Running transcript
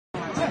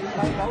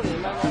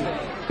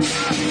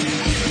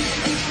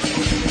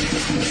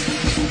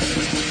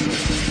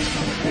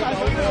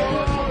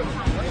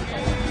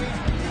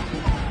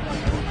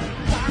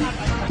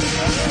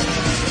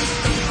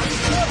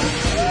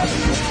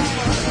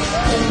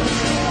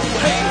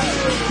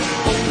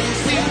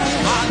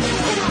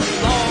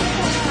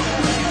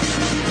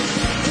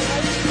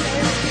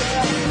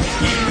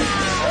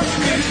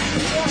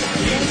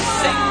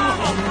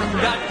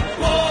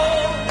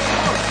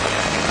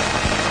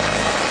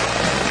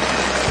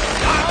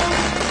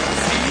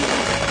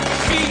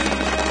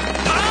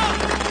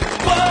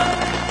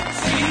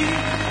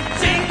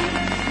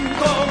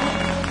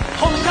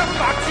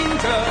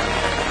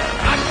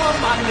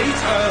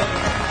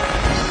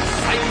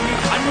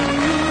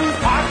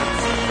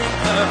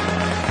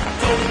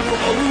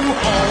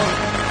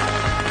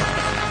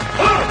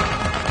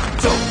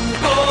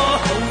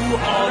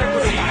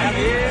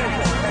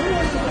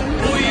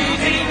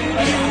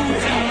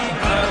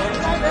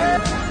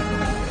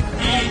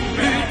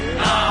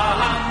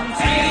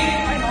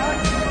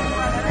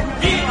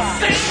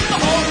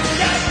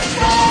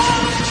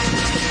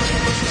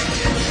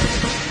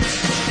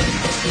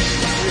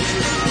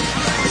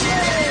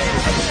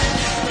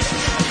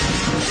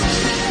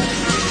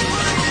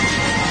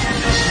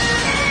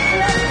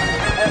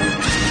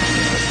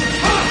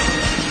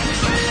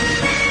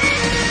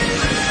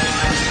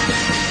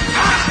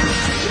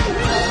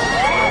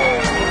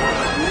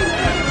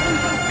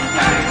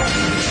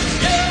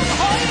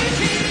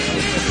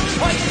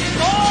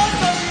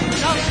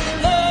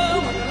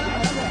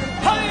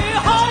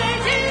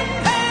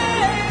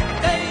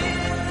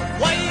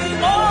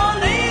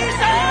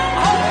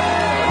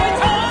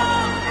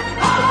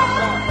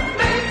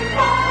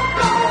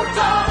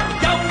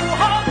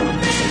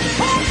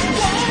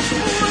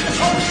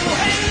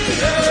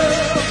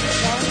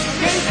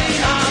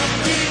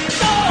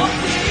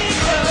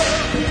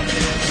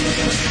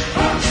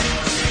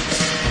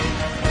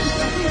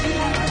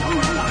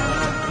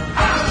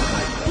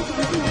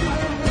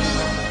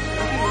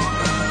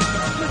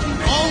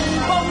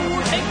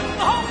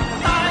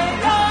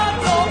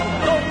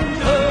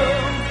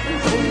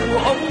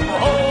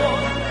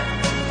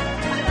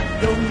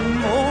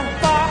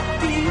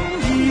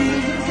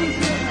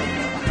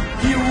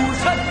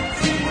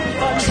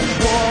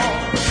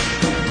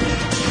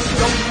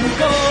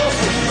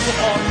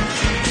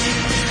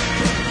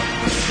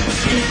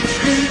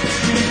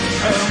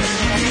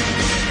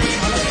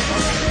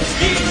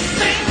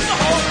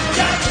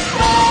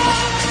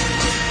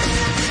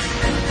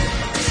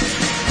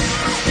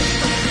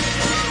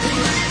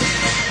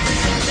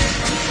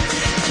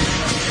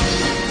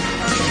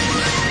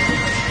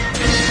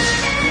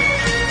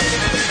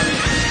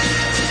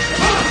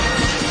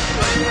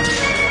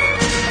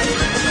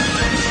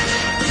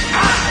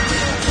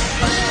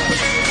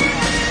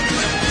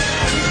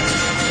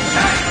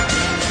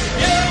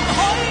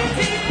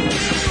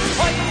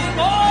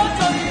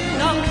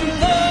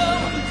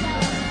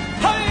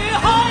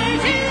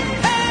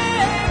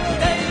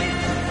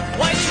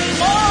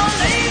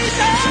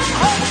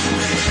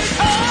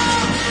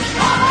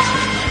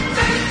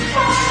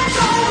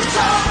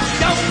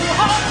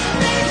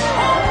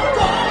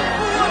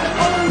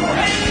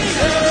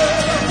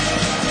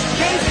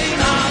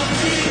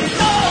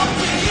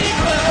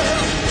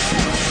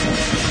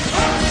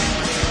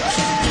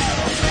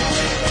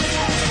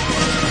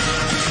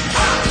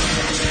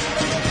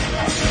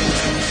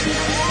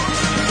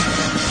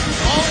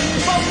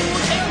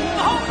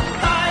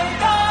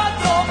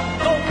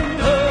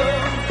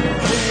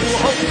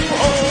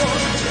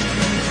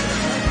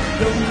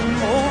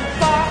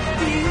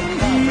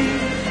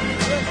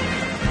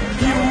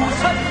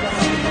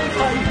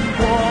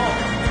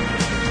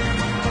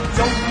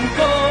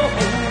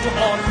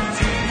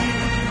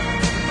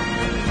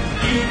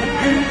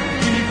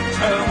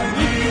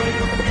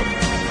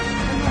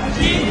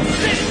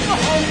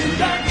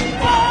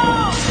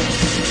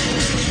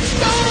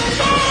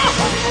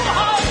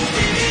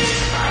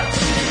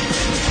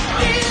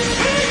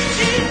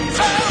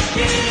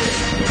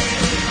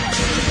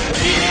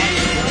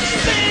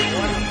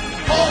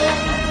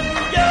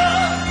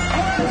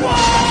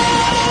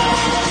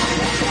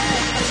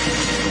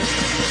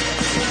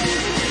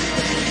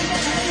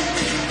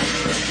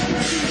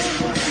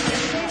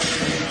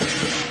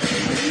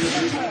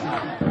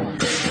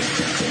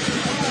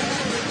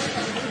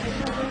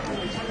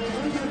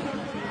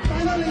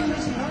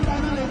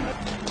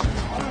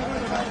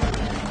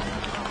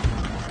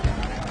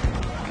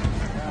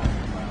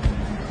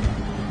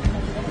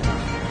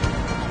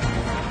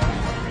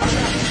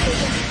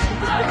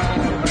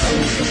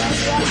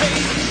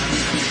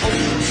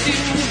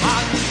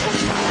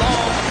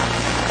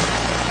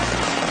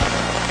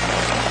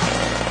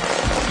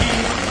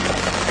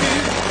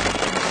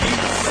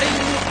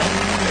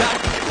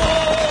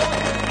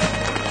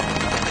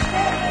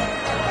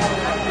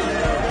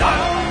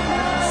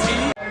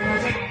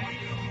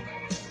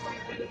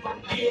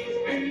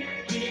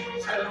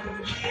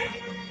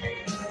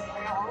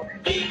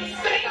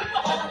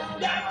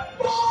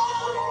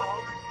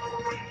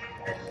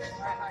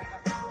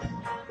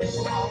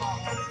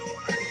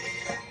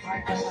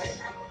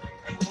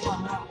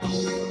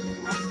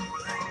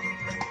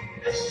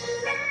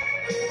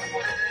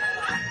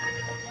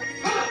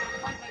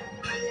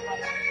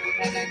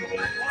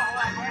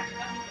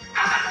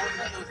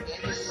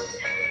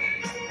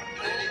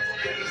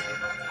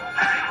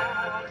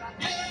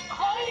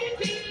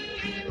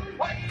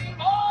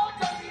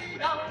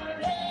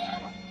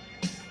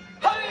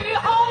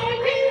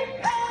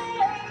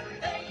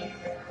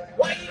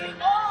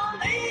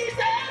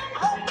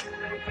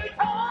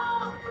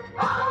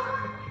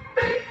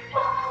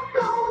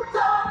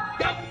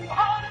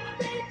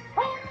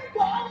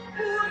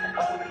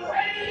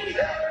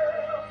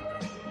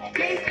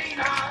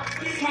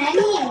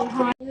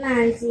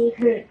萬字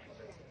拳，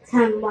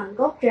陳雲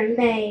谷準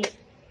備。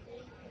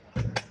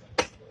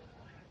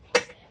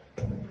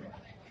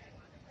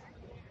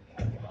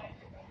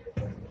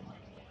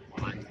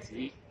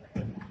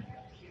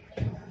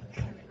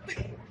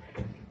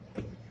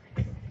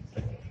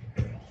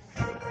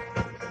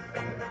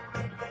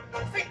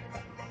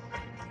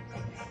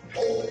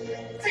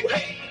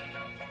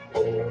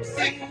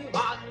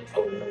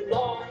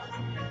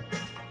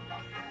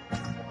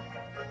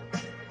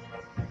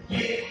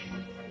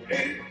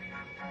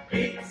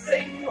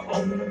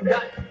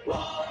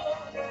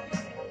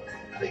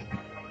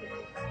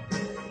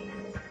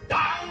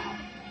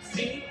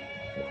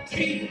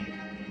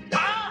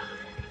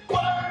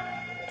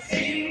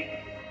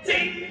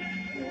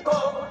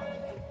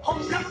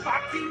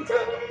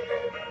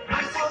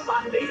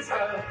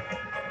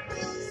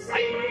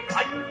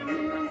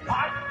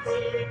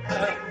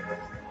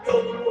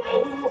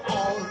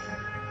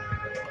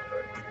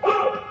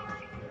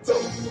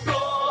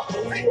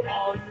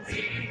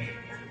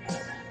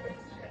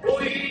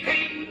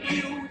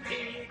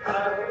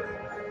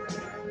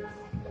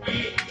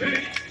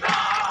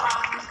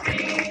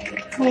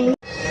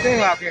正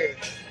話嘅。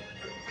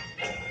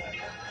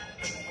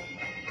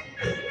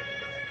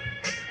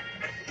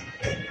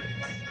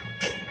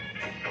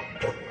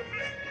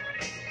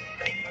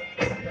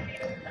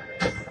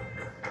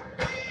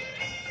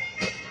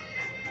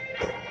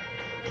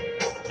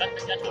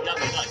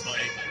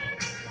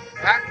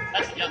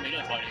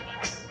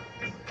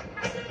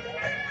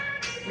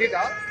呢度？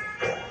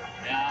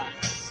係啊，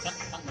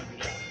分佢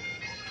嘅。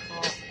哦。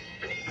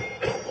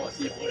我師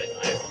傅嚟買，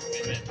我俾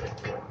咩？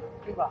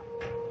呢個。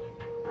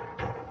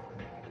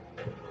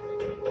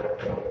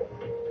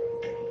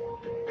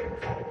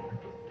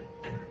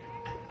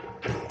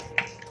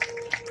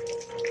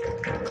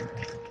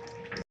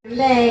準備。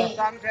13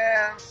槍。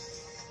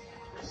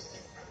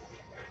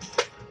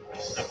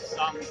13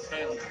槍。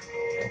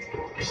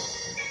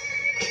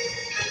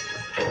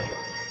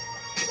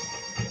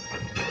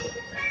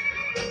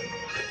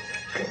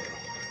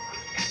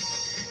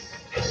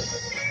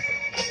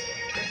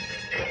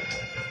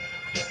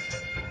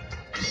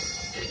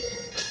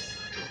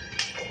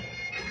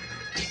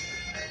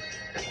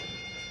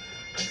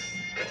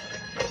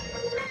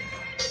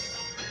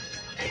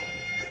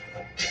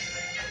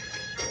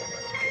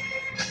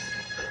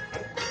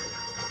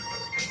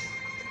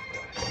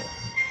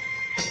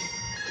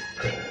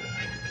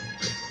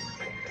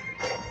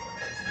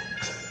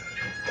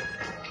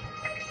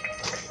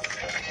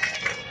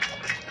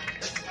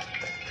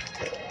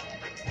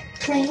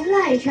請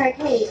黎卓琪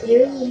表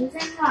演精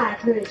華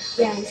拳，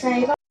楊世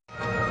光。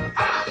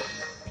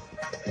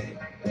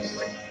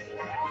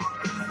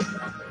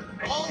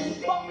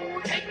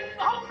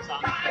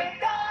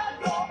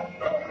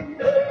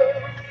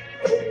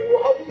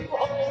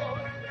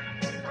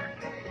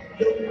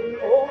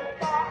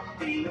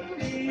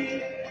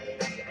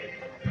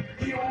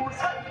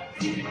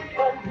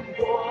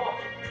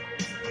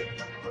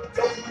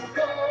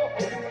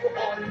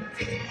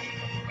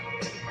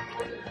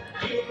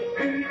熱血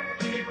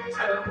熱長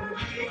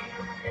熱，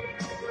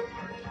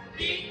熱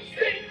星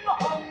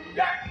紅。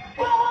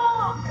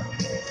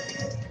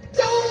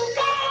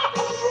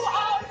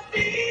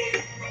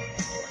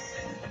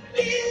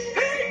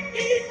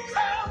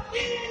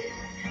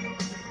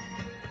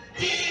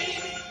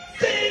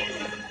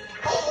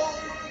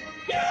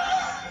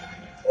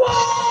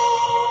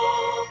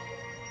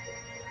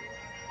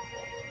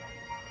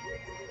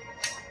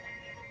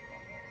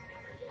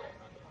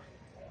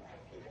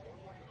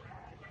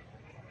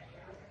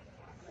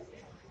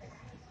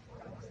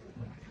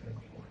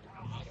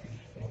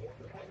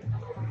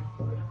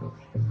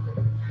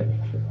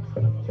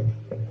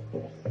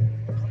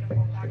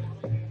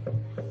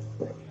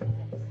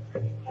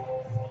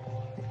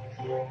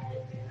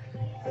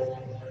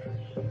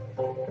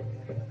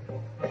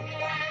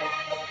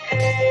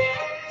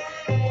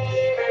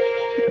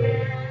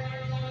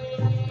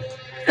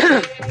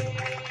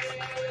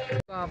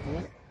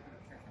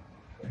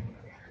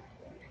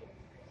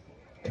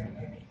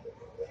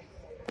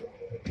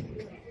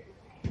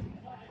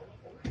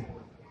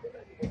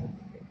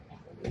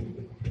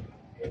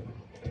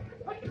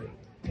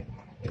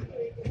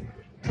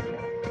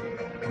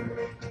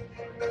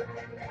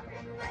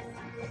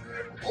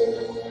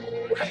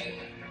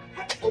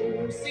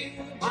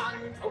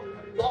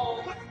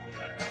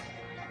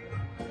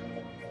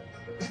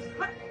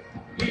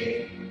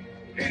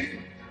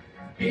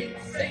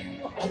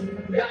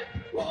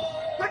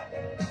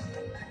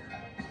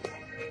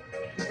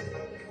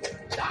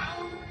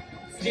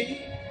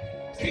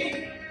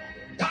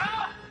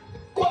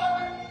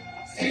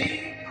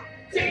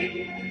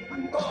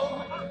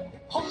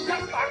胸襟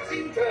百千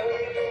丈，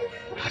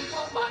眼光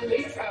萬里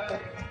長，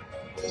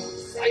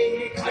世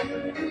近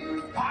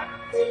百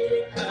自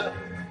強，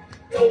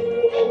做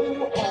好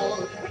漢，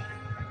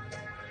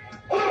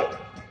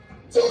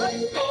做個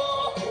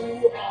好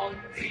漢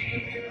子，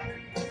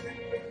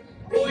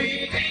背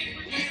景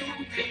要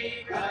自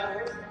強，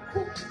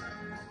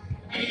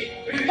熱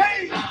血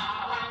男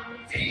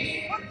子，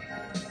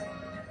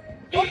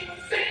熱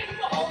星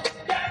紅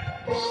日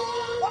光。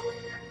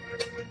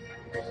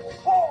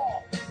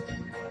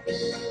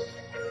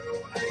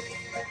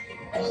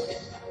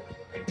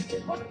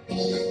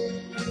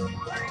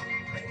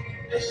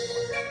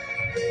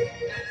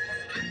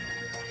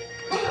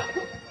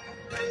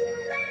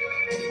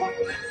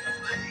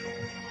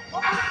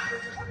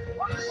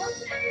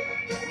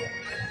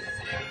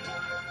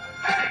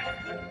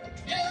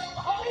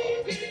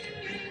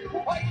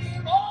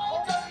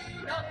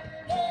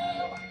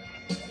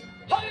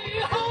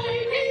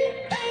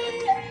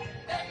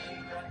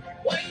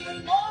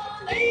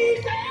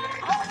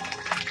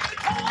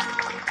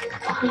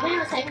而家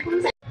有請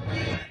空姐。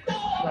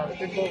嗱，識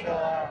嗰個啊，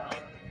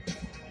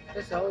一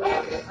手打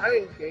完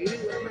幾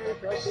咁樣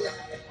手指。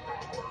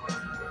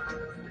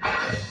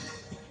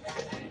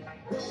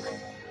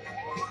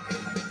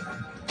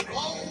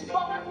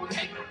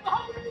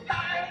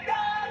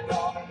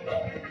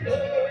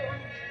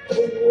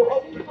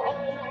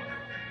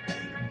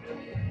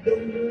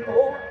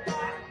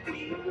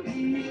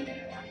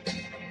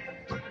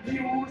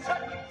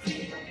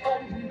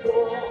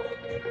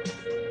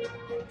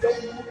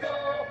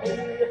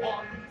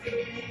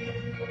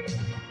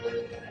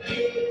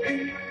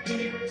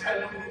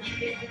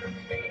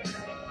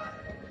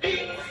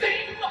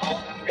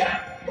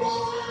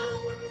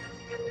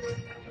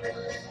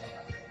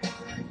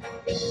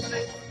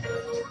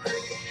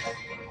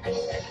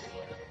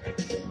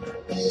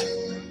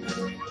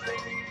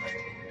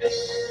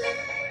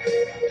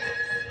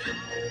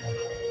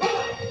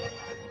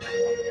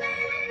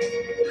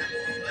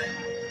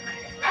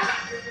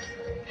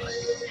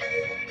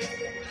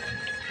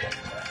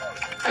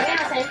而家有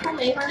請風美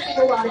芬師傅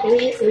為我哋表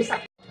演小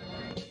十。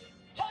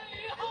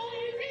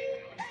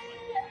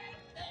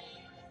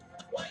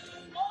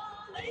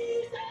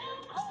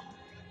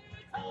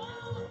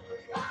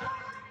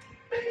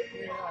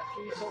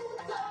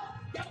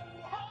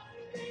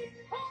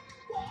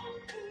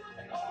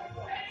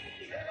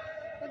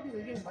跟住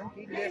英文幾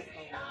叻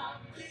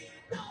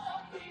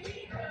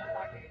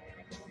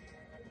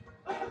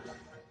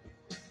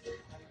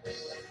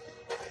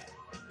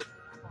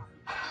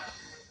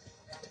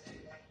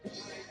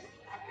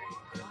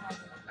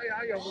哎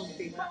呀，又換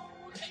電啦！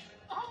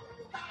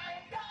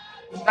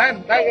唔使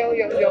嘅，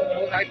又冇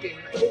睇電。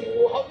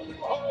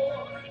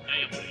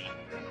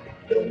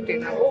換電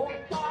啊！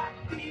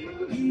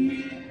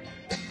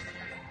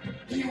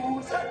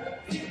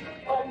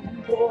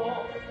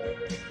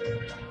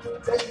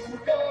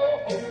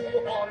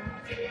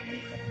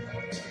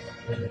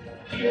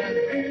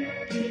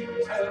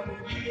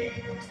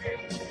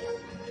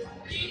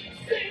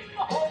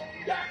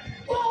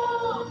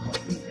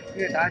呢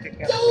個打一隻腳。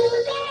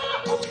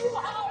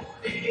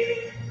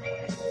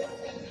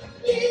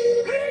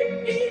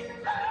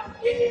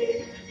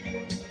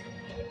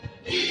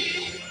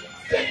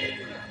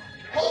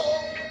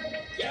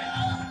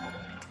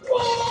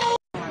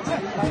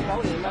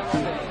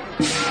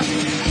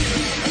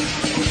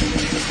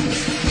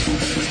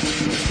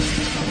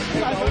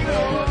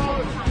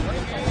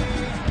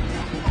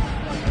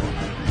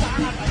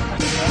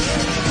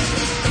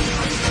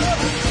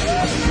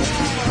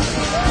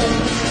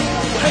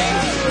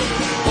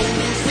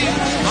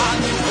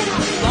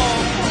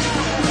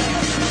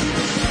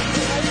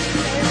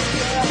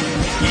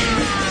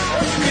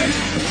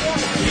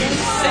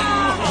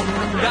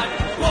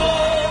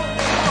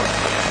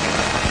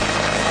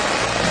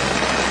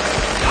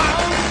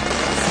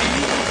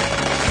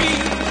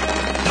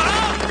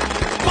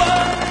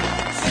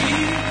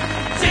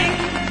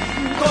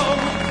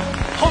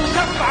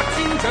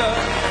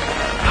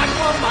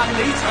萬里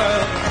長，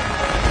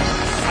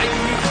誓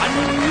奮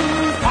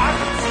發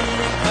自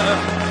強，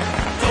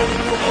做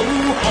好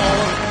漢，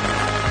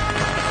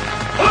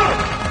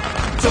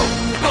做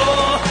個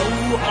好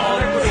漢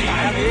子，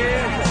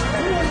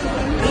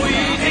背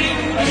挺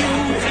要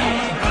自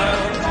強，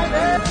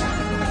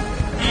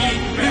熱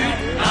血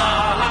男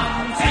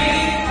子，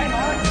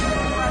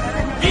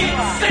熱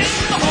星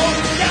紅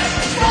日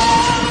光。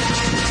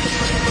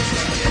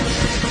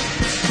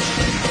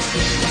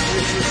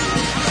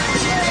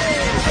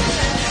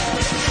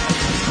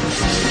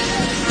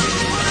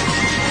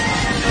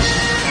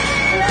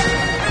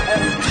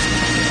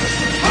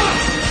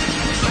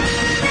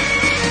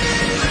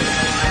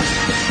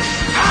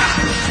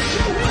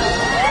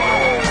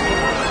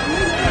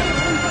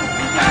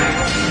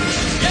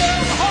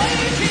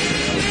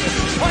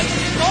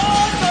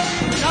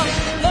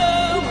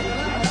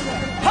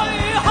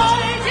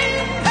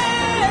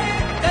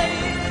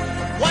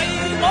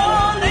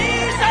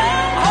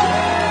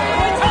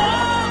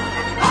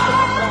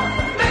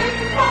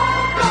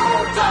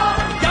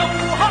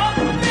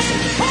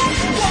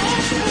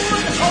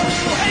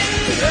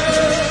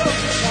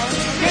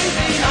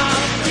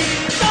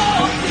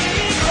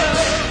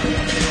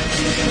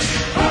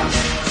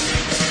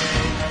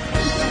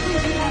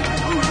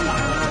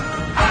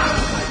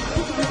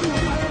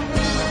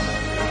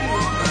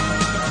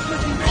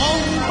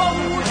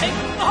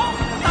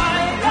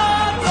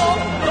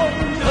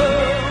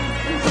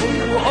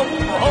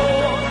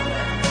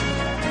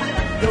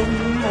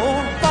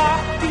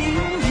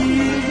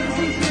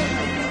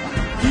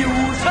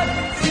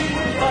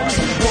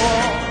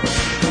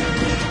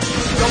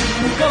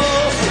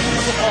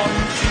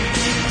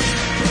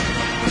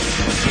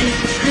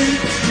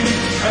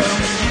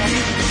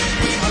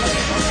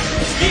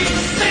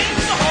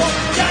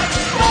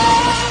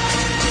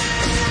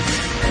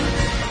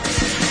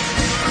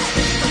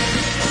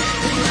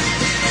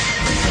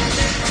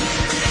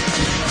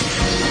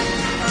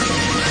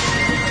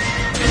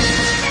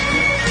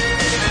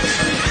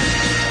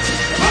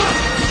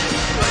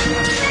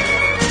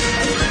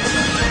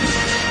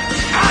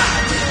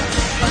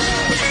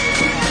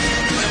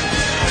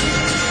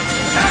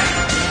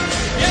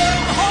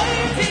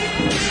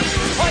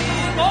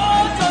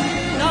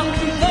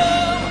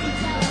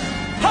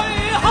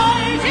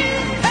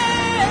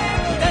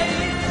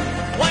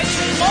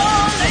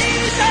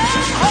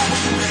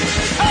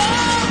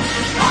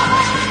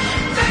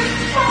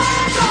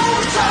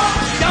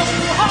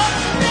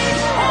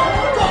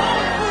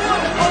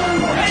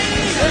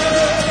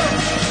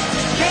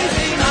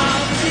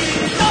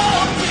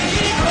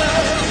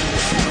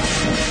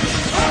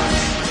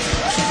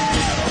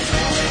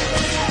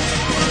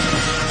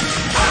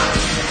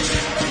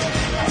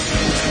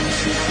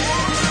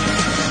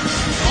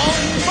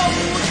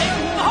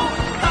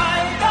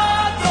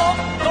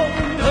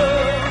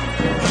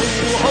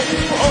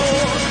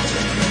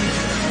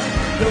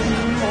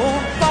我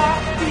百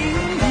點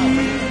意，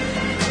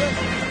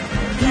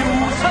要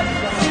親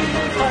自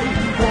提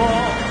過，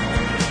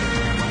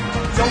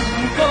做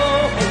個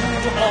好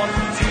漢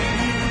子，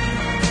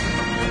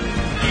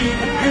熱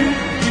血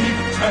熱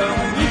長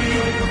意，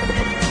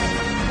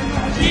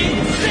熱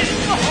星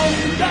紅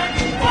日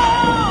光，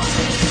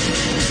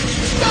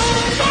做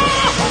個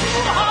好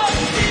漢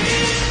子，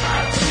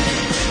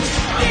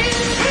熱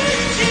血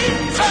熱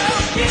長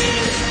意。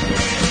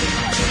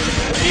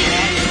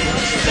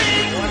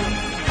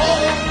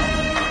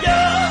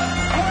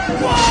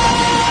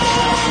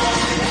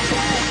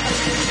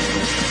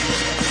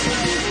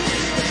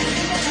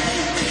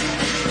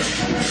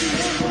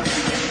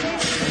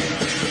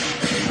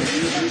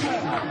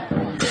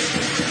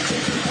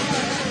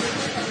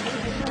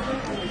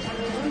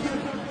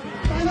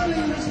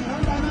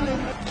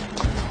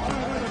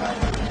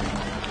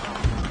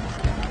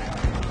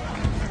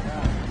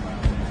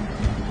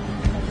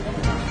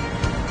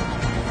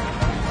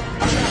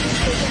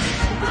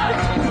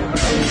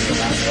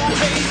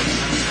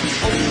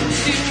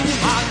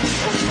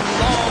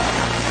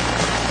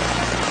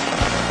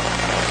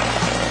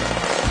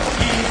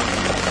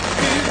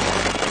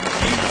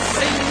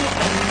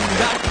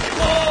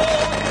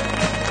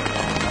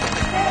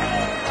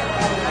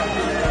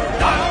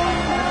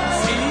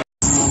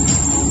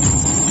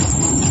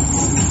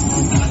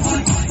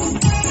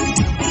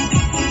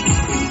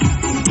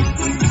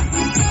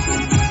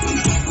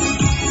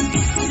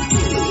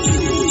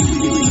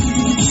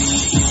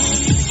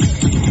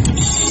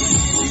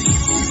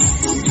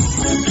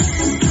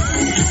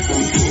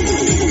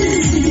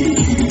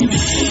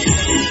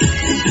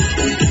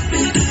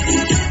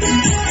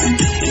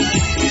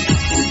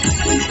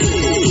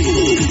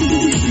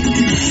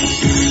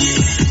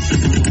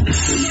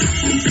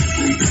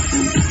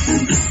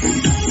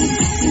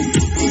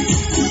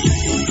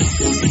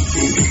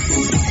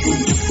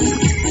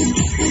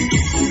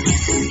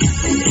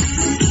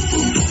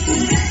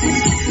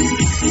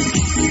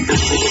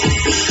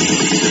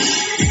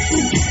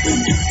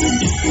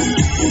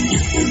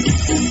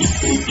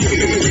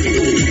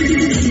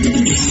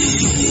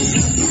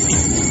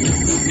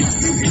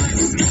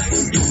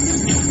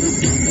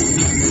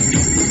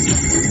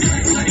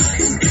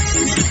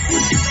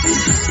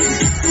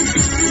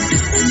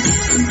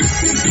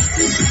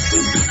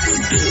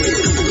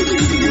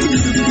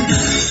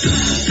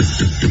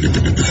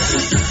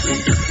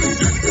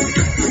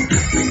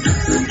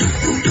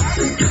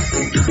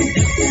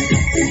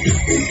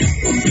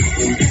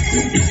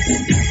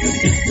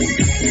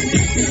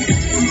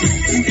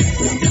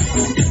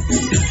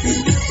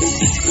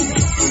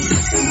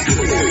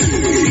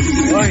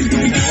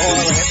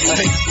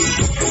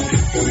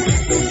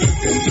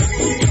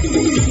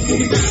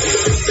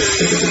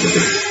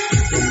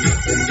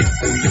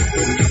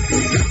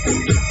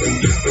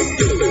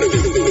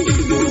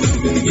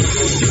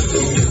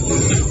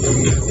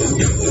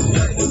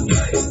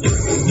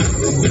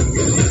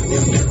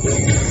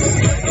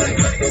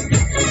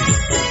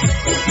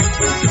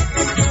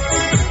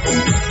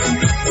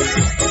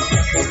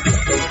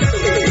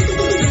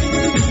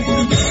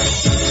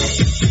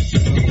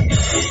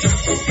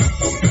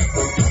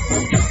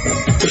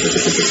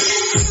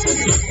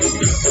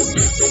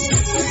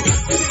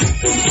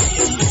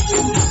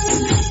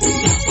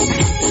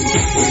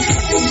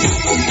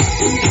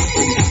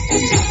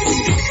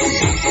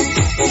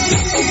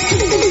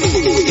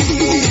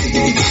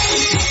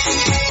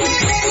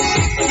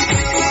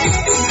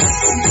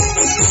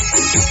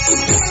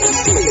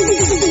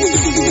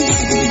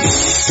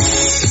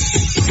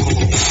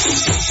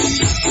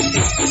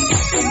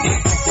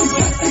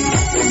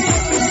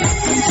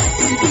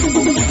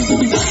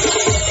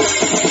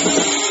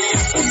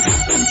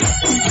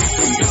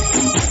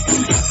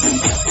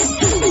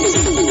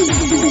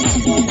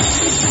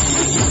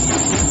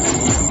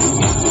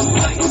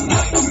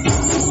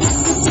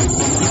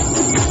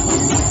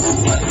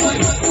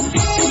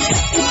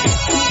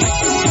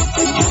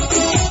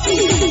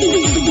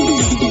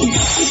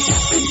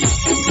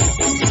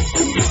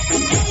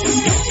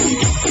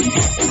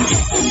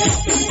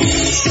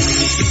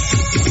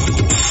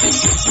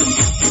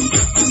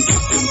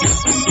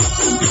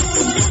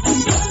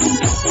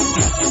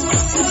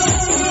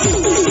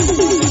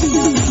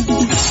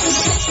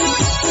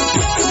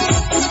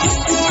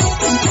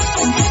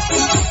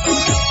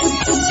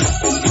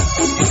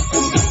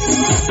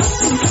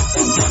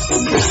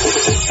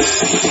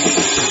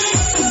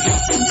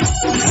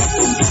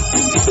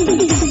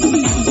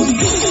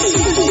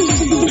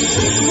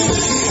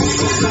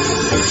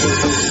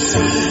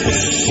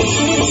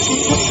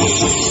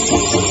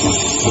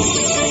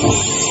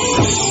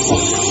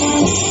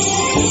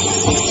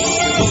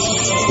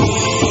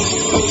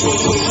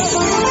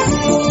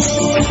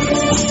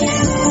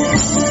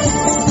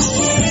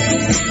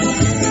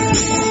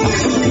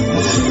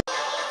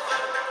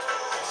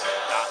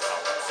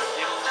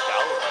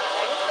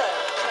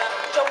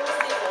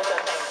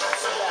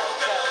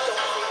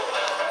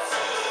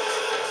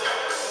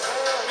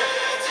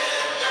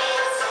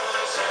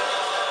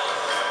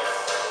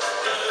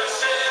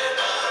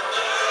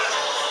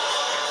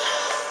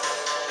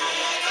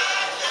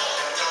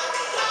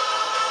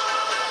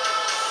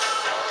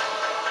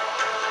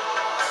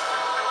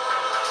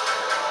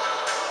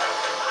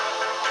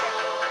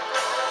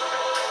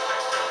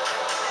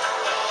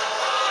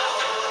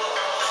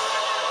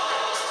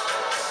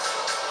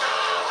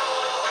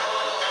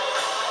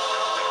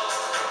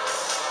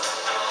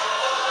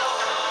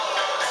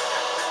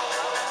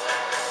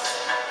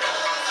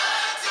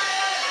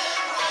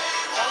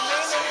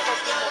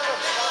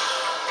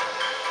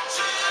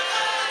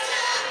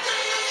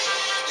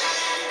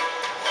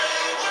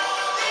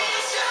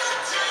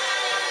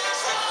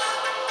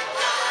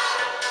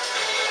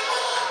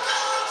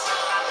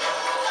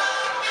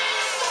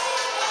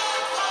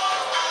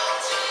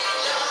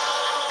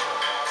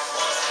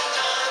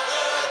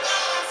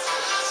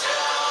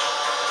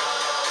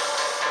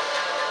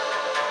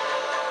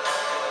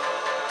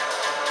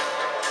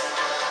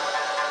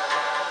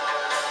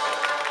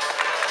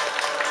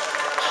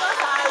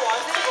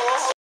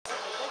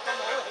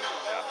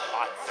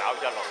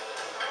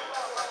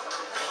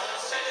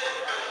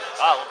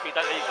啊！我記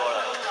得呢個啦，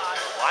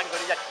玩嗰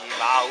啲一字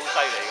馬好犀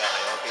利嘅，係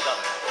我記得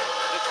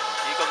啲童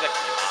子功一字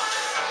馬。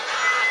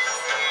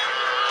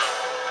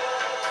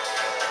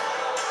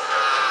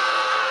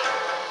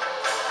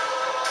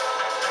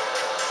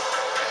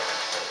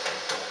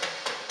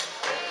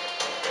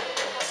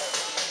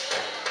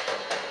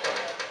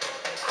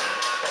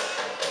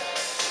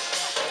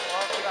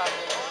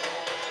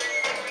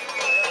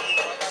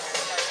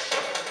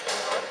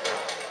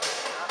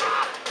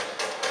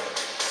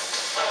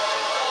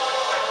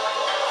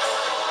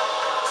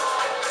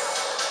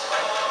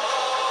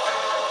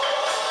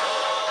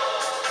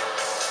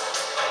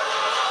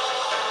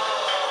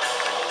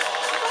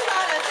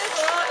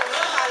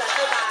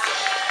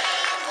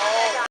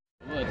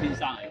天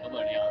生嚟，咁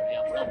啊你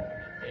又冇得，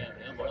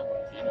你都冇得換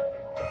錢啊！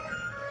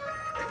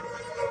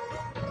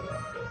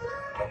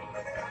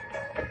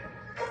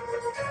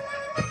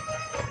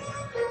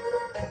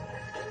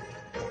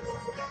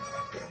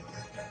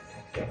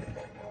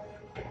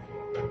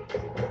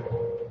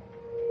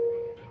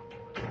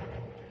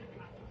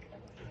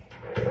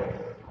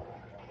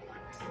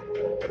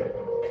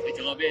你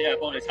做過咩嘢？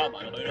幫你抄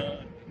埋落去咯。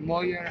唔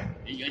可以啊！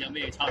你而家有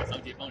咩嘢抄手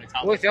指幫你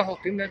抄？我想學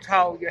點樣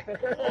抄啫。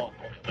哦，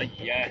不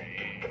易啊！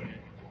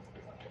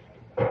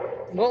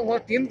我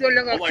點咗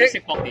兩個我話你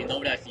識駁電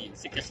腦，你係自然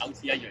識隻手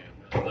指一樣。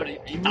如果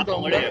你答到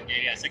我呢樣嘢，你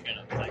係識㗎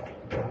啦，唔使講。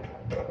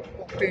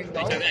電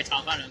腦。你最緊係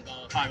抄翻兩個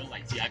花佬位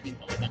置喺邊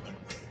度就得㗎啦。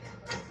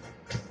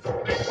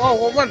哦，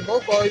我揾唔到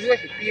個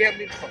USB 喺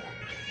邊度。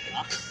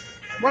嚇？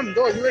揾唔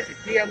到個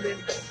USB 喺邊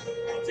度。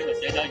即係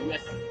寫咗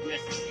USB。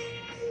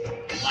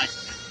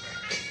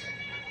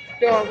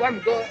就揾唔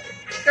到，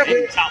即係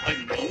佢插佢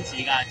唔顯示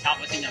㗎，插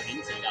咗先有顯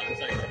示㗎，好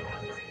衰。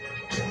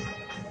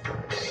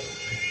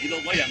你到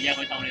嗰樣嘢，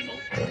佢當你冇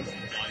存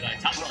在㗎，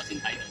插咗落先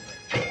睇到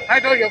嘅。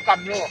睇到就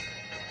撳咯。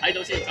睇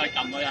到先再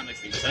撳佢係咪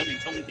傳上定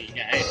充電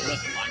嘅？好多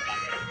種玩法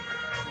嘅，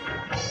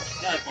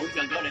因為保障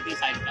咗你啲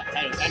細路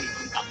仔亂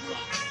咁撳啊嘛。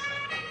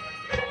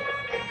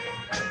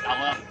但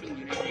我又唔中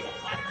意呢啲咁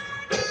玩。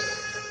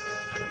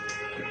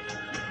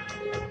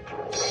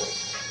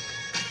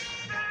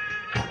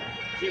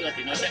呢個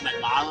電腦識密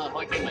碼啊，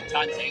開機密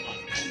餐醒我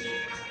唔中意。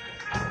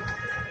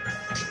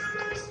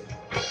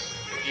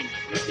你唔係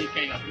PC 機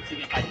啊，PC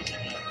機快熱成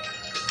啦。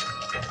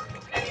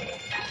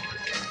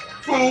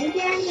請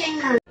將英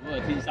文。咁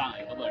啊天生嚟，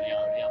咁啊你又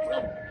冇得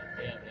換，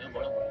你都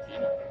冇得換錢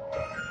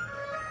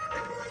啊！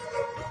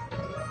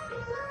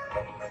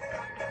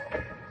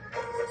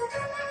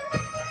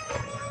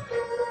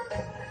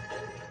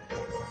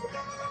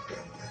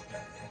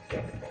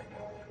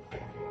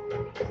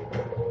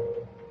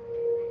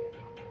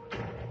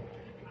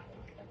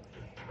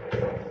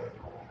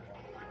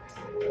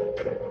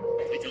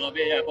你做過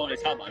咩嘢？幫你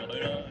抄埋落去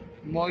咯。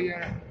唔可以啊！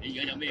你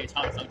而家有咩嘢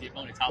抄手指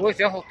幫你抄？我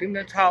想學點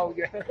樣抄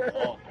啫。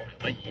哦，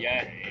不易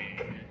啊！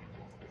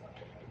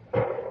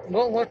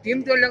我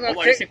點咗兩個。我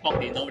話你識駁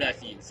電腦，你係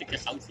自然識隻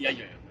手指一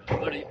樣。如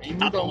果你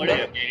答到我呢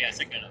樣嘢，你係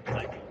識㗎啦，唔使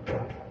講。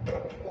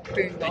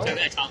電腦。你最緊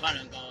係抄翻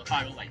兩個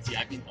花佬位置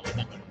喺邊度就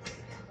得㗎啦。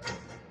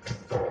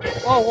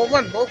哦，我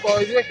揾唔到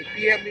個 USB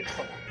喺邊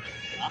度。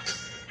嚇？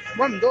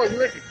揾唔到個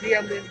USB 喺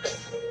邊度。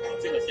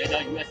即係寫咗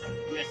USB。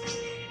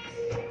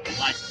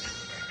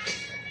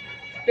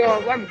就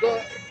揾唔到，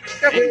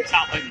即係佢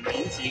插佢唔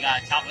顯示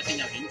㗎，插咗先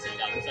有顯示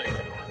㗎，好衰。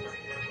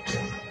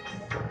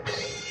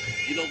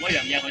你到嗰樣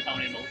嘢，佢當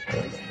你冇存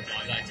在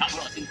㗎，插咗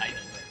落先睇到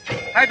嘅。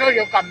睇到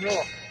就撳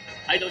咯。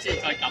睇到先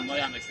再撳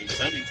佢係咪傳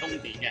上定充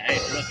電嘅？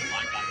好多種玩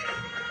法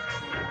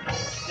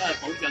嘅，因為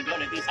保障咗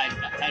你啲細路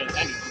仔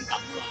亂咁撳啊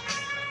嘛。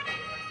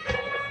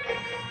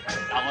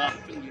但我又唔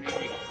中意呢啲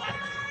咁玩。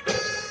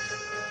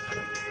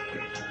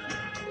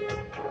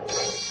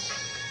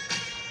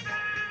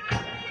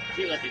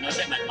呢個電腦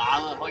識密碼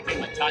啊，開機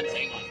密餐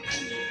醒我唔中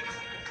意。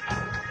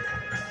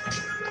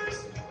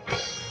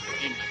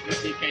你唔係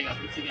PC 機啊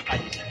，PC 機快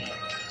熱成啦。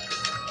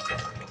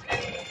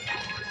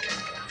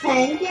請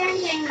將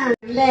英文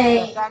準備。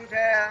13槍。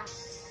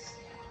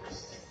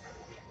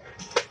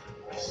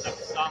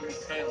13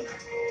槍。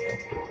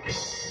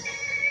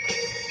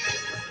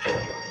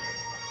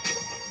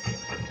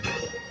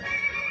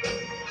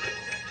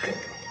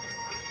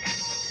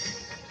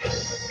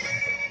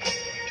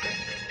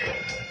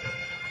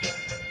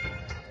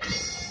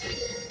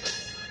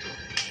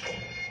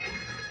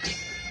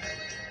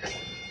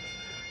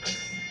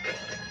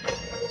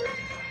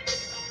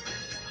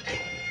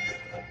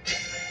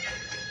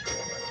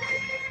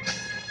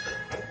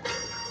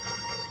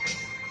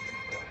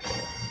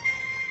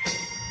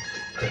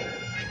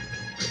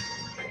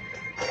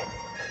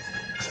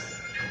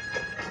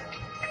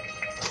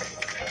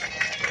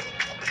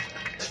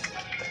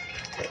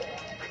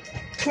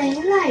請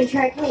黎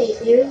卓琪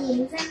表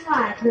演精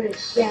華拳，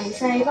楊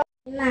世光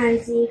萬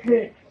字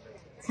拳，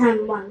陳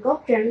雲谷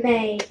準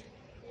備。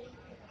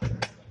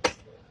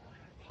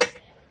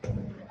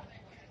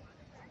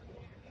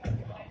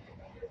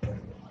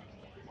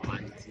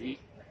萬字。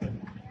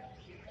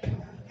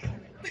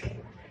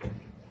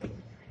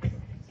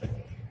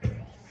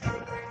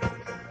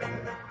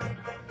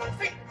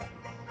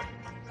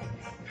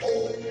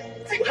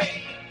精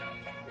氣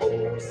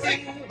無聲。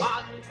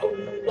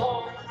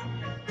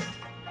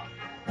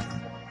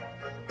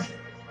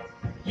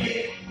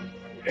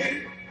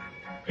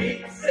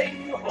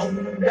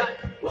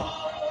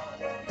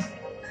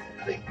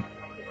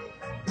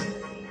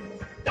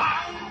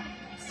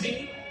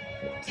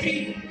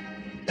前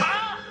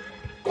打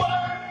軍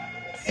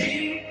是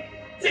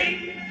正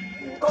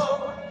過，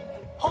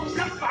胸襟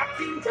百千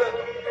丈，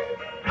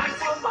眼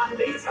光萬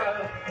里長，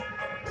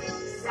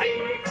誓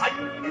奮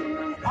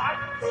發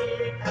自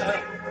強，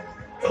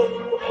做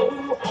好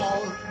漢，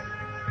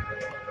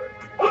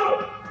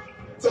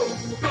做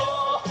個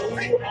好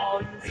漢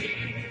子，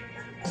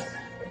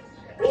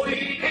背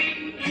經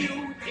要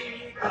自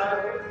強，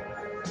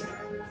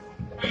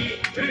熱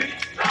血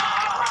男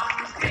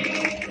子。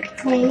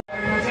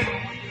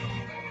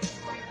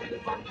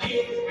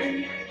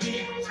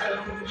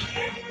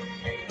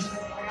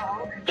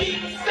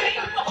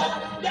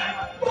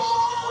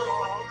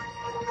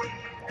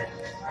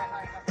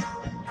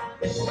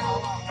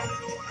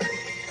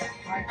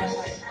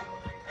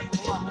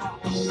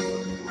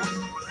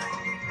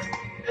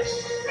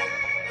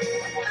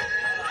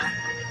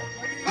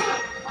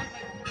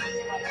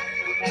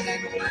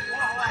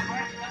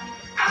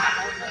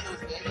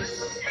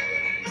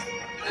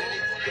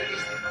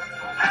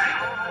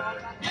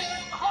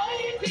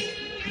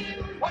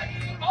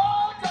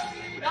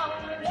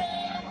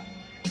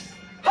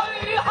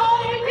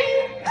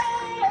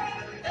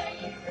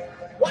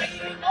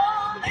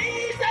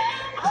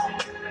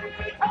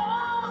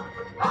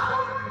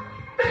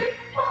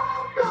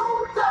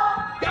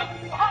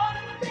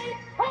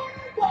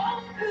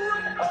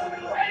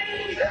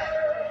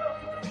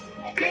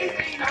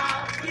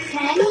請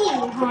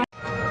嚴看。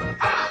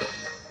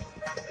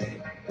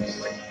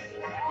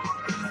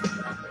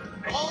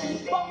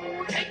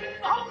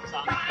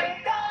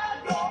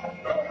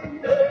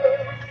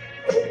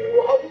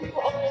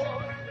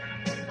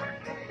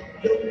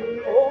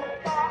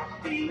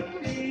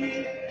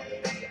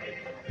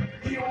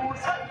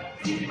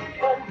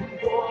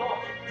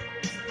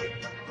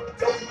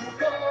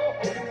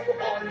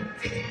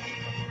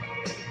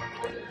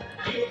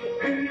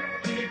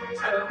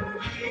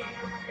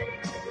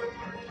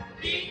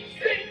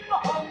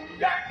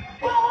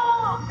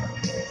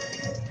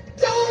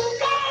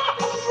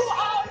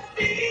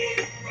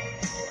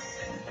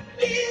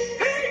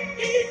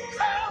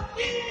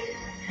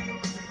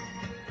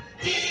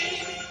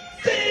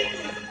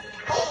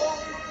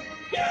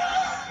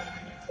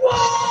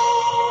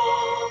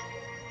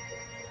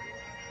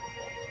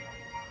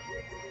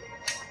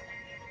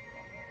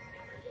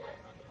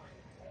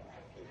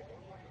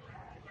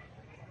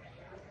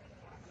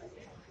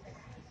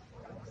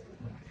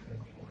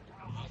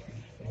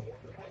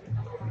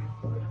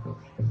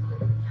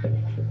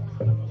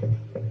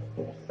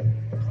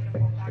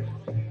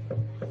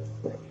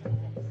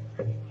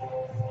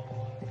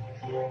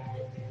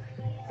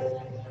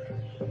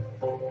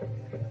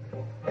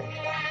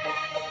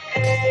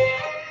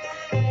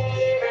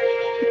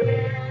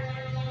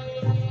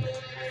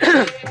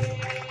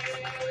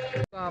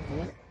大福。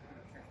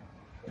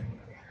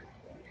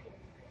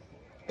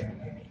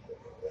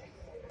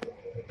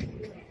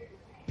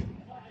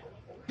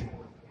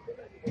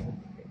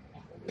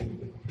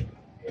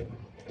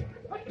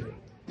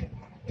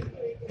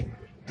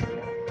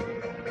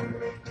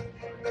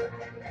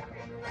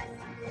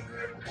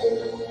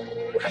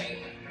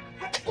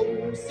豪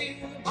笑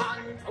萬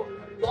重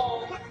浪，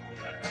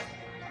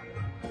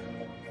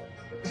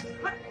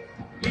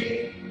熱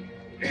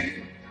血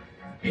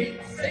別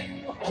勝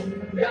紅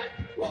日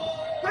光。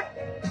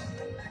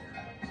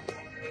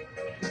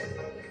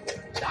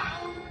膽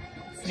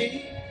似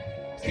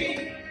鐵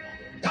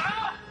打，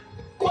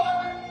骨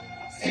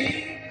似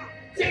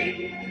精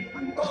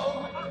鋼，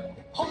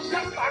胸襟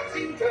百千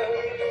丈，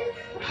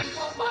眼光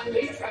萬里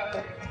長，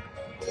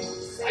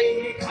誓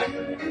奮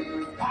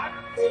發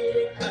自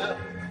強。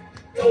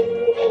做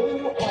好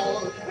漢，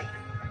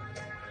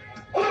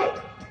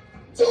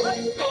做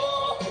個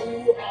好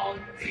漢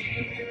子，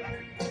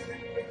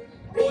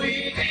背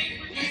經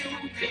要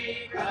自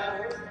強，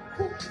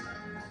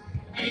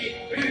熱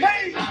血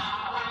男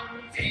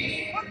子，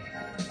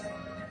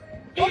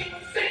熱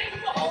星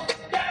紅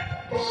日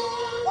光。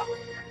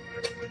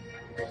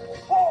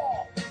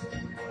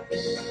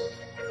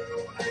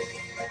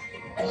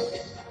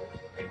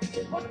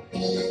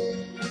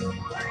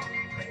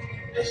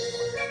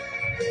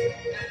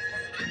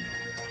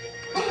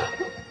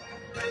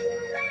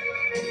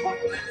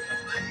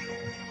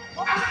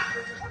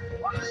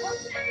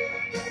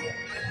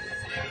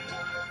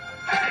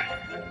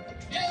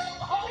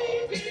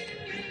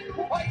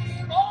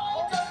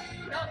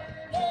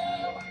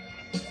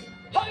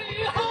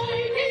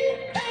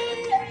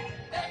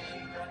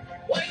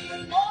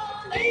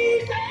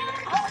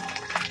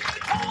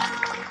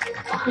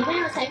而家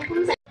要洗個風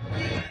扇。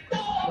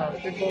嗱，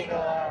識嗰個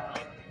啊，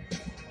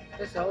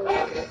一手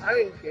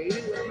幾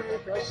咁樣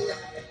手指啊！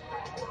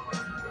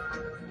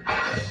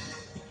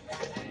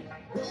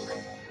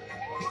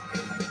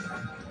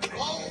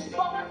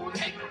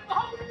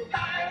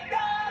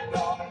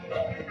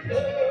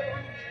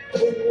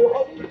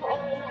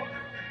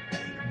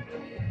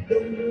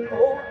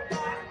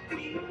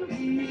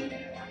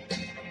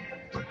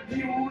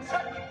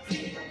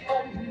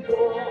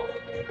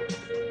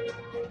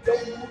做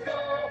個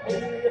好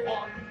漢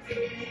子，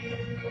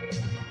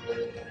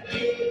熱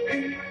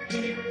血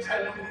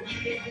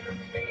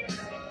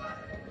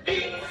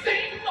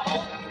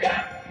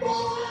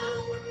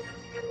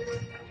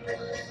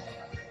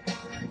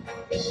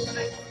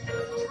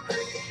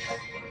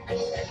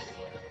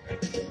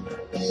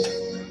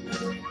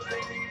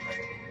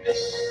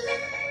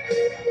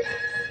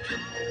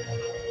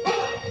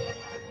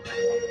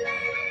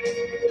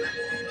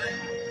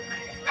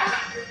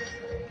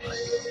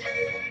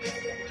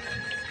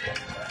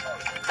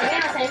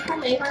請潘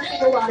美芬師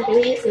傅為我哋表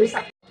演小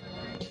神。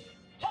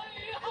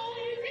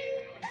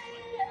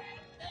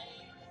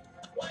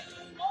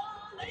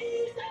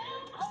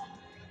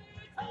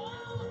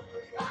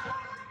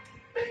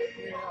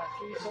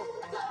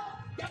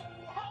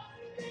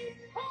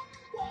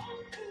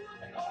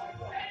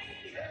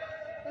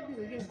跟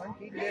住英文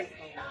幾叻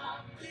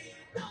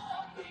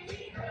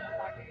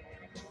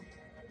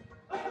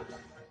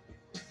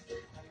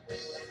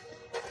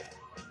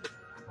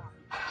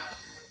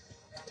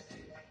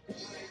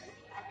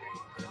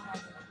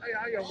哎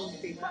呀，又換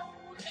電啦！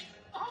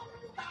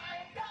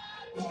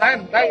唔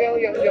睇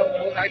又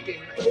冇睇電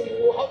啦！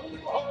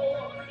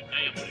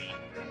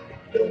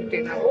換電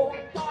啦！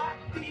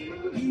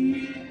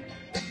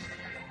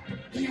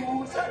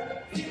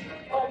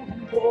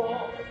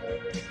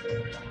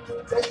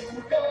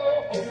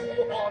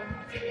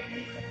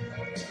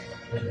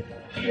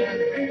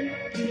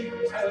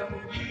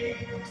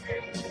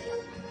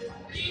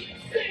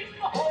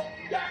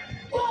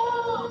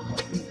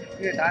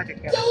呢個打一隻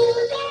腳。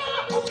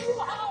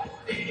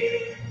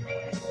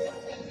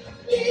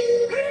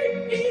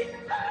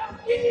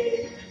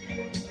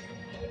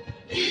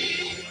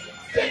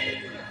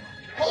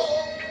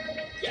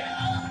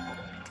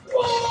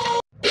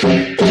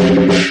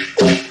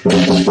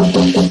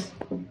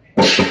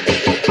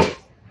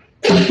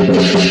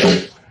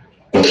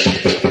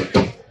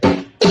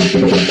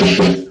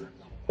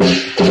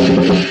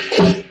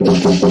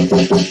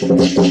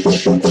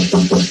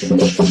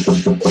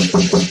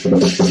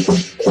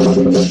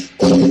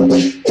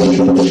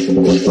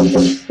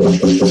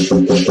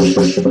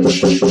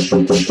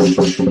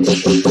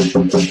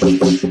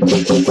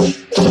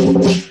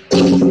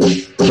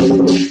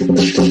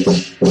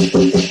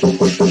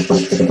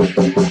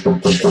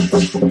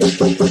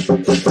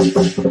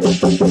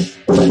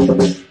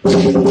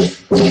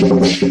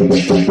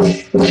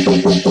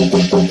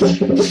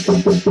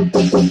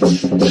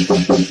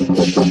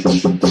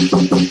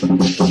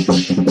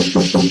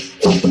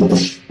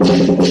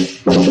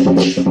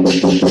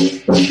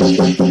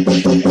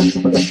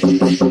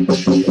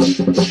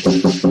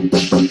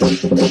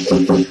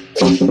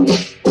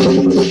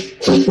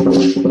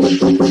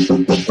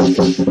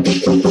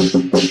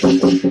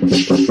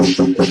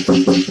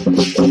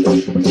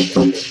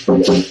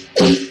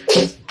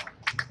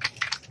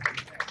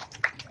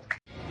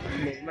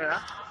咩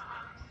啊？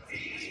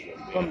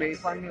個美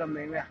芬呢個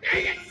美咩啊？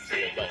美元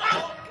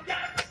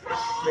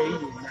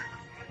啊！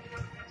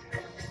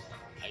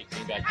睇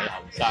點解睇後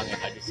生嘅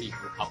睇啲師傅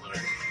級嘅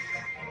咧？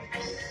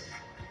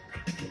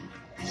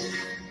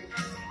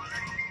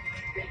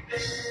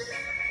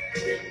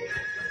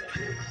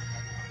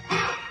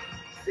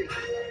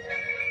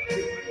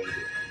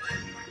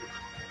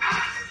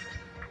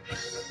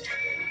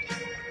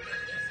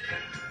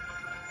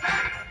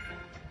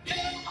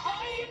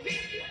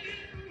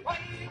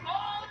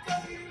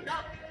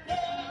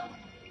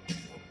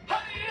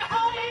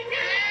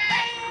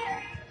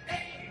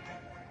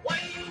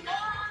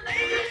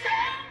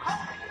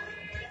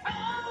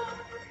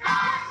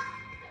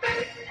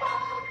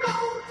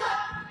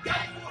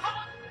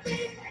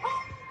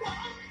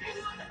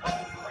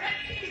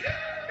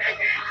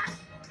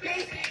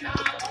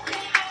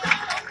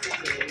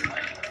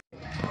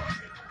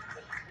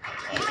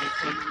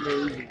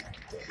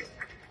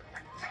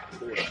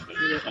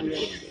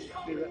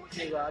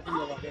呢個邊個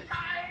畫嘅？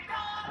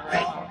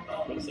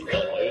佢食咗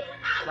佢，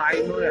賴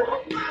妹啊！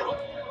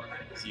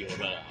知我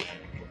㗎啦。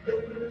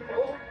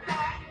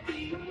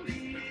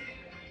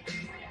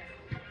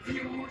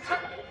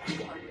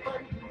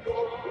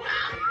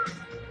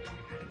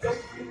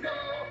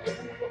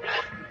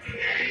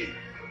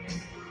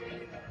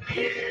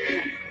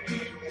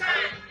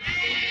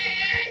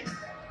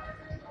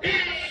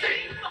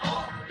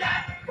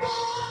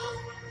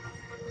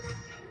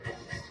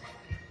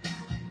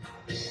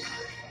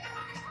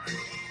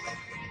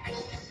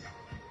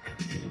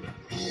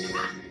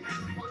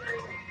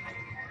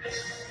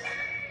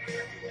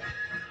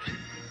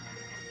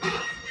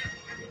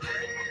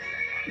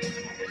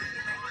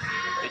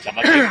尋日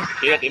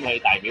幾多點去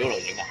大廟度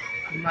影啊？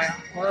唔係啊，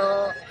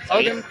我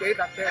9點幾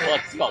搭車。我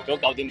朝頭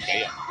早9點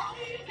幾啊，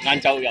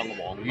晏晝有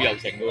黃雨又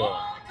剩嘅喎。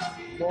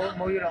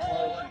冇雨落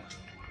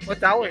我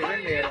走嚟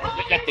都夜啦。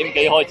1點幾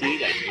開始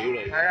嚟廟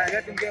嚟。係啊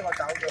，1點幾我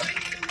走咗。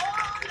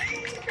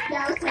有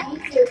請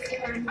趙志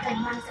文同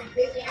曼城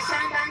表演相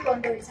關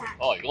共對策。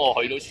哦，如果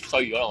我去到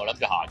衰咗啦，我諗住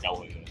下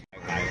晝去嘅。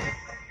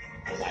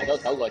捱多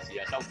9個字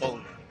啊，收工。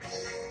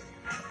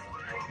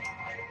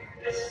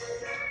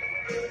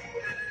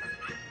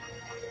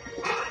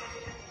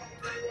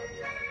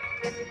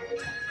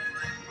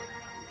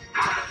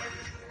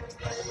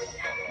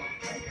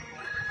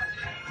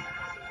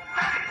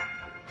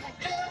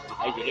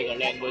睇住呢個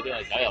靚妹都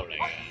係走入嚟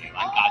嘅，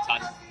玩架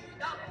親。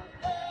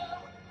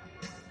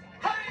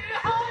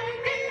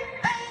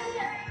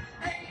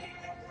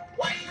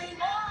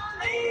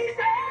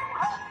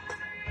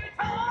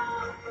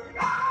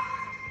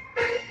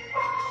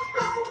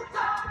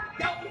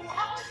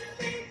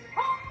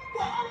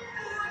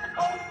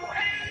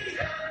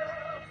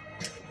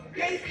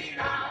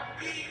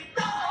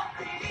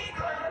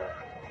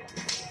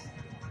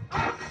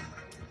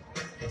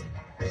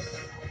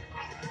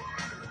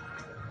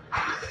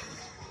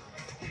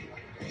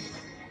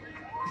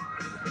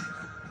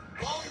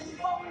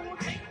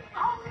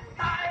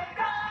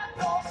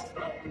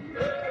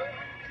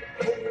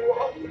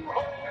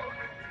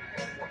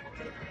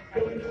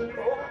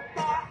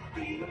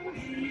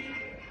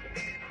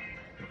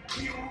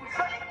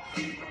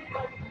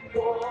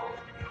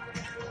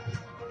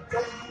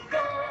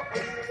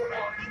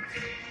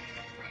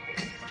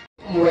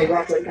唔係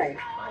話準備。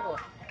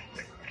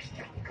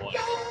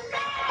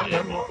我有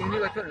冇見呢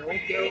個出嚟好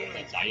嬌？個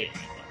仔嚟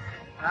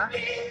嚇？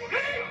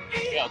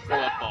比較高一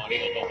個，呢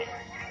個都係。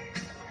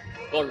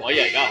個女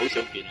而家好少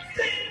見啊。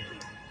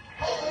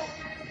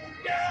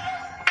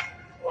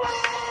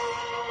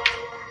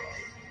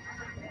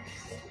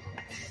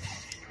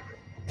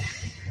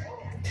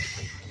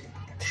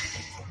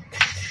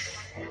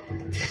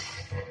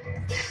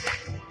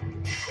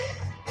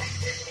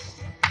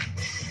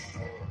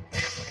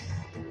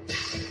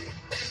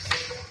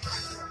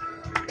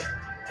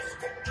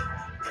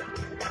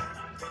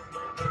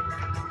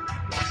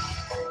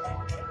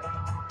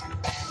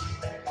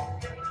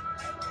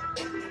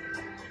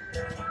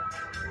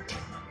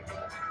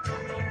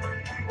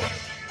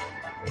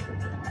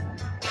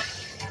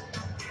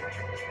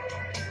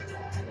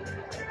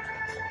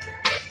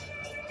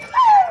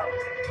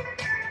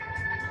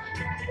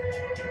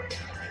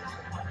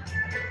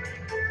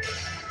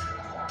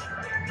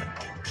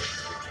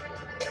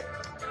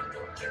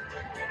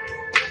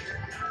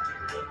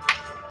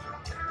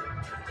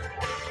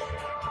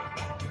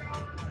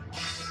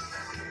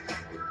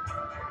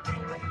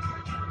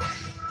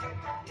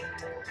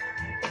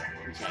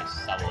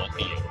瘦咗啲，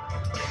以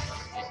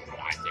前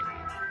大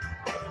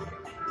隻。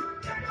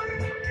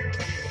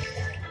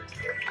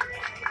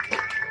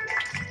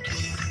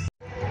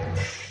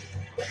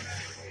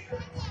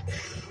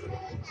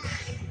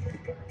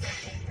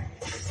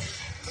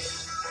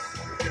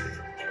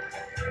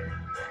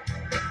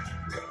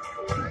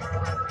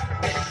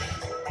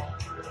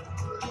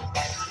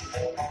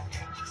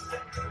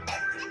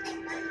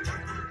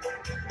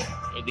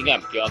你點解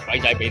唔叫阿鬼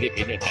仔俾啲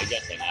片你睇啫？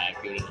成日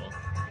叫你攞。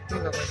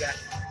邊個鬼仔？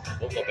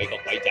嗰個俾個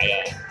鬼仔啊！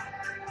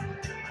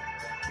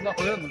咁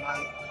佢都唔係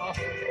哦。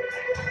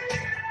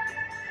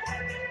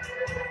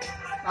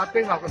阿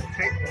冰話佢唔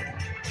識喎。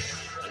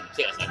唔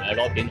識啊，成日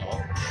攞片攞。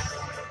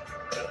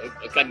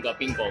佢跟過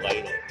邊個㗎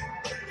呢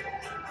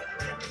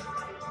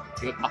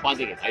度？叫佢拍翻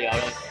出嚟睇下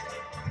啦。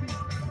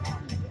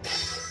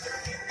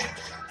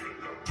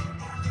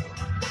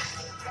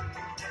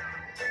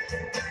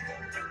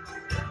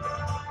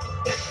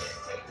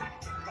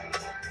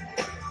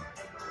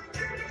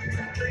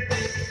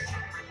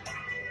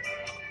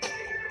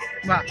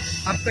唔係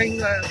阿冰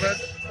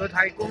佢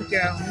睇工隻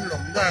五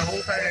龍都係好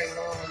犀利喎，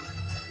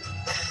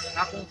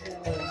打功夫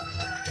喎。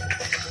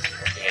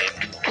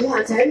以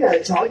下請梁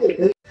楚賢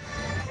表。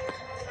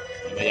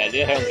係咪又係啲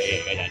香味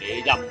嚟㗎？就係啲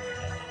音。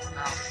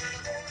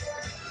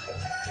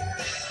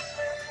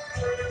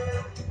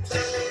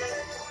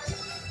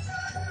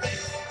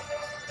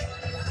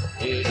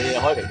你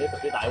開平都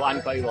屬於大灣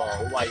區喎，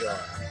好威喎。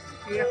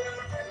知啊？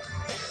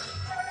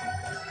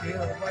你話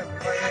威唔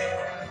威啊？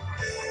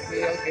你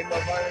有錢咪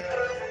威咯。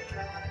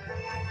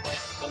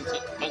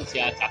今次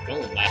阿習總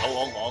唔係口講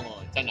講喎，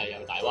真係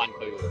有大灣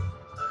區喎。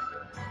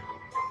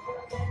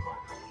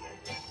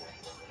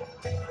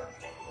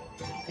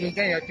已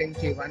經有政治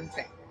穩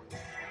定。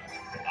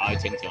啊，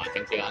政治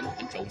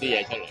肯做啲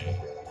嘢出嚟。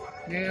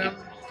你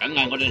梗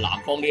係我哋南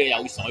方呢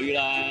有水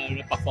啦，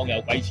北方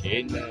有鬼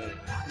錢咩？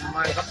唔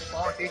係咁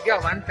講，自己有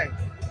穩定，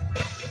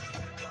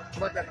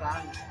冇得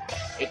講。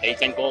你地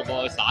震個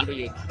個省都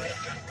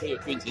要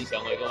捐錢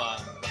上去噶嘛？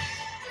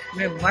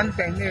你唔穩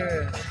定咧，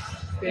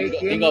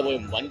點解會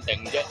唔穩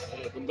定啫？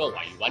咁多維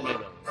穩喺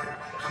度。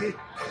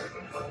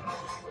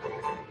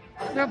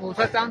因為菩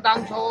薩爭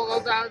錯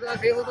嗰架都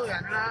死好多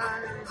人啦，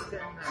真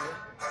係。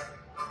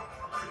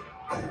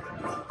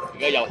而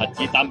家有核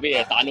子彈俾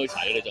嘢彈到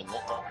齊，你仲講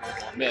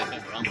咩咩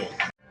唔啱喎？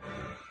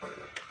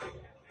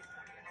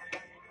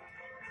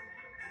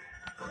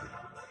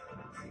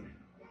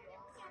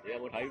你有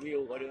冇睇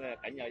view 嗰啲咩？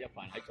僅有一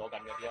份喺左近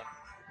嗰啲啊？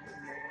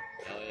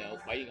有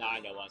鬼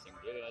眼又話成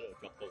日喺度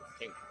作到唔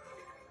清。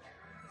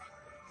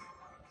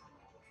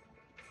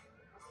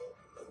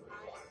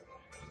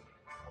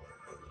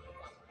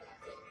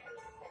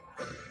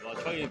話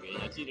催眠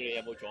就知道你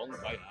有冇撞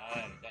鬼，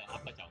唉，真係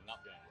噏得就噏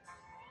嘅。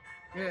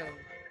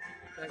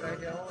世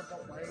界有好多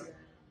鬼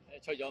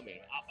嘅。吹咗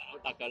眠噏都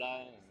得㗎啦。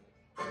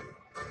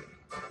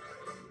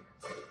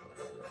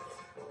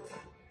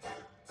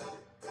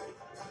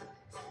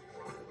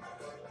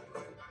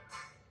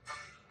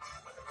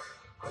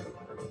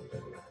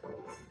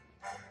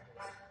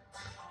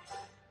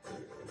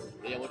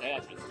下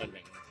陳俊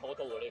明拖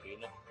刀嗰啲片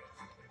咯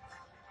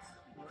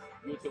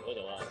 ，YouTube 嗰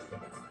度啊，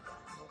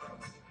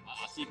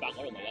阿斯伯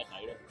嗰度咪有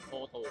睇咯，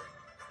拖刀。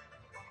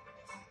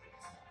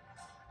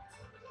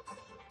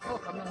哦，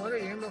琴日我都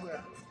影到佢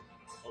啊！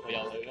佢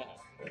有去啦，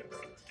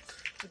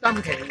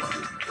今期，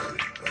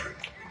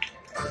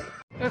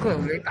因為佢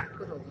同李達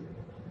嗰度。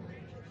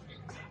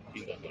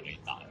邊個同李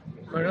達？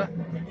係咯，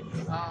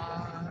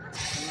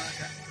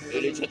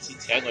你出錢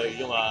請佢啫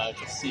嘛，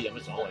出師有乜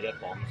所謂啫？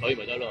防水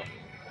咪得咯。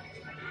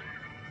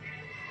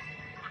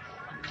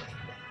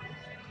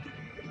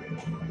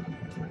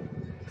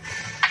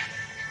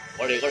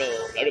我哋嗰度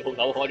有啲鋪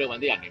頭開咗揾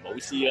啲人嚟舞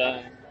獅啦。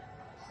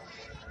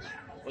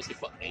嗰時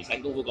嚟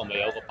緊功夫閣咪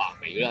有個白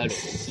眉咧喺度舞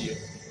獅咯，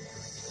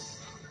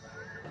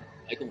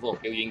喺功夫閣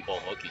表演過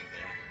我見過。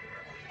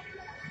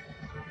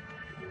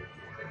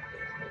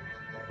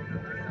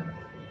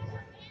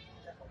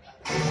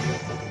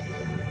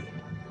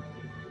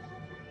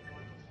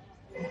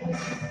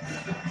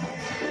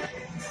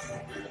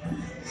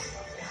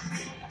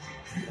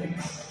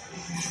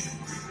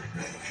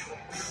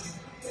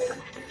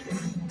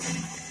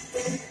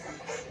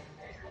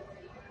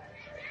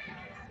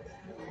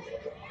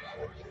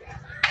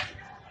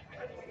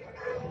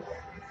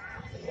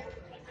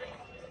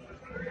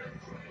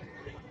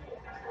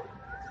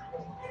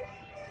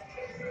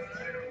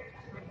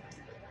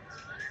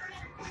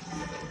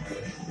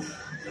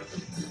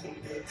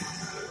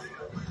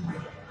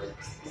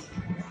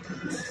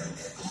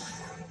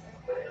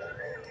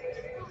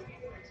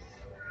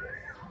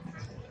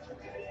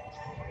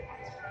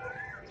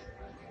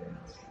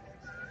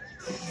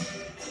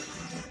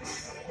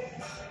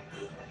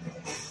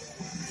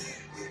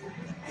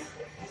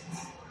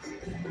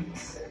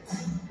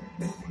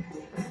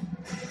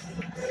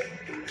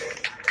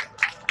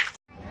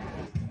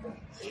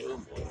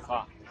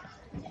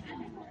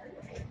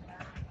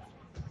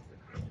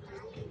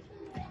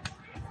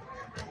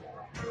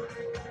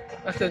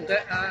阿順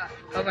仔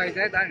阿慧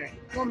仔打嚟，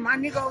我唔買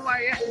呢個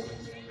位啊！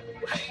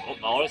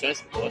我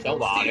想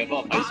話你，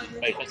不過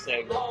費出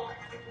聲。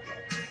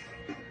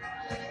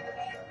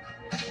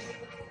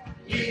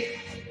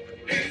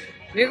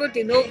你個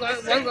電腦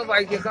揾個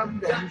位置咁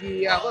容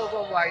易啊？嗰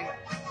個位。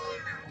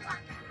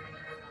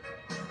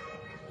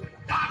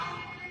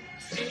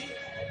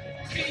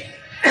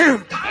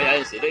有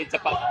陣時啲執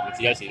筆行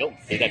字有時都唔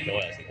記得咗，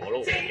有時我都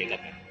唔記得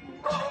嘅。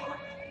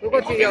嗰個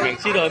字明明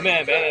知道係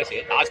咩名，有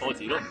時打錯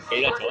字都唔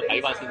記得咗，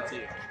睇翻先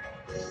知。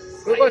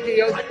嗰個字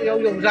有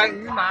用晒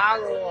5碼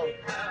嘅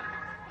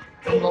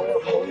喎，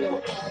冇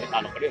用。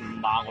大陸嗰啲5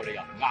碼我哋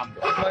又唔啱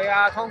用。係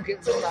啊，倉頡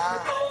5碼。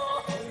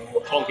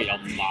倉頡有5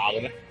碼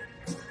嘅咩？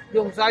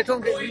用晒倉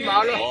頡5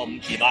碼咯。我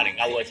5字碼嚟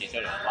勾個字出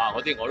嚟，哇！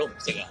嗰啲我都唔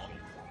識啊，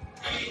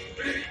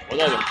我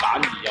都係用簡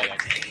易啊，有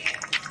時。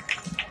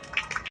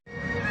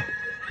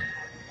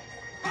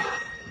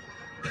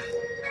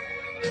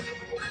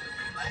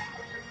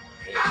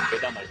記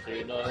得咪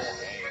算咯，啲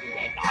嘢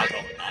打錯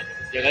咪打錯，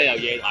而家有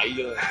嘢睇啫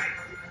嘛。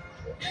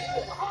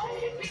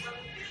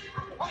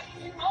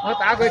我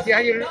打佢只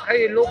喺度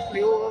碌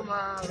料㗎嘛，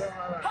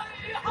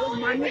我唔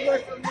係呢個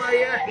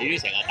位啊！你都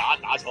成日打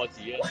錯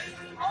字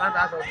啊！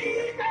打錯字，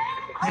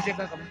你識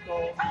得咁多？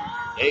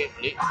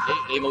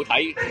你冇睇，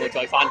你冇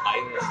再翻睇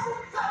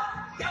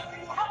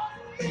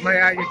唔係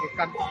啊，有時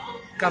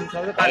撳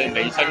錯都打。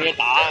微信嗰啲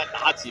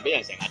打字俾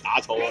人成日打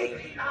錯啦。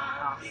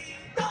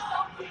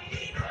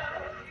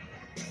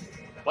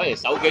反而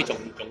手機仲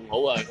好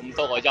啊，咁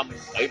多個音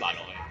懟埋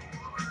落去。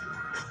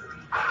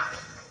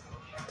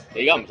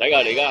你而家唔使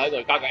㗎，你而家喺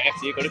度加個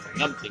X 嗰啲同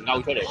音字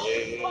勾出嚟，佢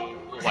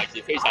位置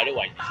飛晒啲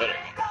位置出嚟嘅。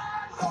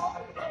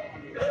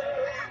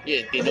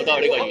以前電腦都有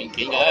呢個軟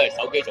件嘅，因為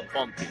手機仲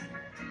方便。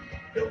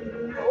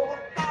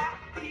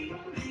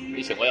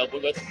以前我有本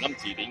嗰啲同音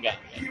字典嘅，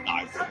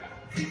大本。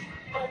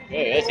因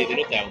為而家字典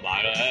都掉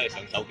埋啦，上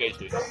手機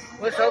算。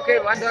我手機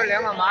揾咗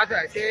2個碼出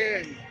嚟先。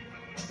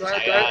再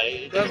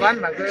揾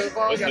埋佢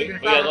嗰入邊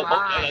佢有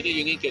啲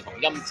軟件叫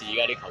同音字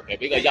㗎，你求其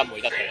俾個音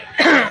佢得㗎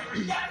啦。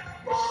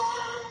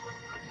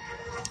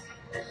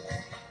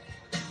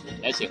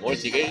有時我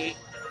自己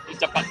啲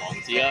執筆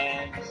忘字啦，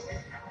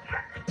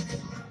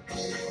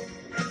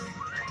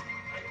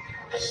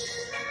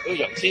嗰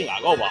楊千嬅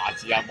嗰個華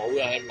字又冇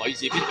嘅，女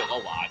字邊度個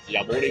華字又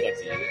冇呢個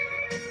字嘅。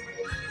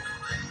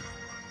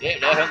你喺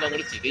香港嗰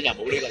啲字典又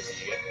冇呢個字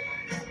嘅。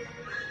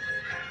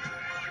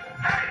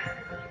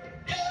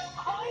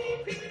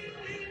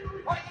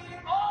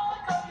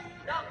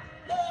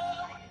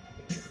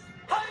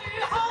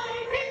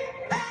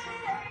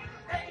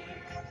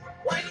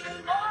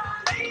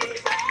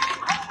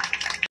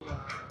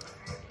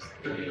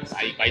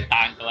細鬼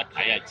單咁一睇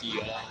就知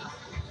㗎啦。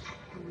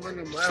我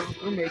哋冇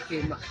都未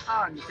見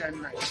啊！你真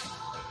係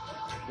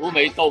虎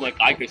尾刀咪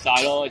解決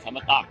晒咯，使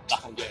乜單唔單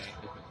啫？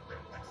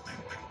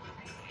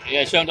你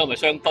係雙刀咪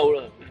雙刀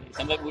咯，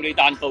使乜烏呢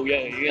單刀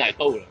啫？已經係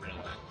刀嚟㗎啦。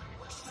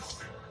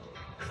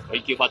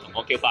佢叫法同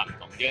我叫法唔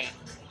同啫。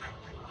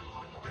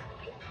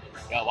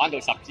又玩到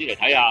10指嚟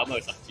睇下，咁啊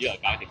10指又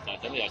解決晒，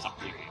使乜有12期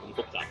咁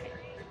複雜？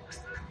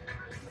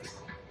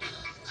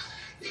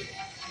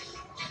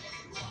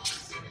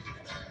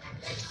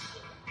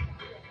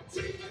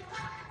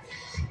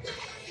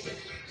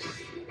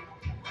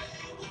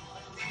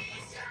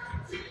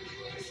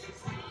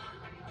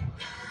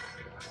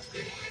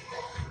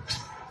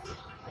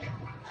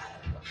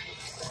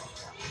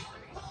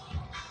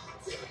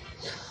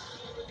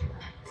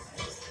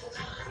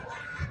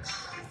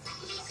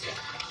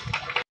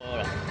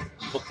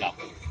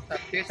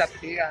幾十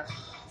子啊！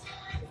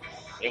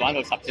你玩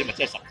到10子咪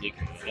即係10字拳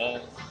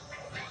啦。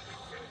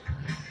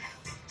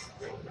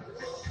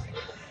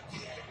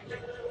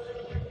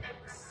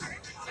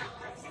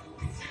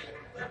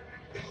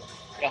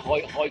一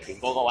開拳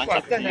嗰個玩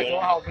10字真係嘅啦，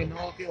左後邊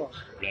好啲喎，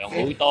涼好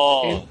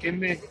多。點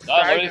咩？我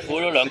啲褲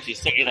都2字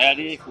色，你睇下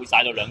啲褲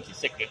晒到2字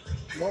色嘅。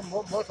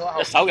唔好左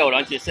後。隻手又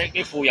2字色，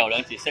啲褲又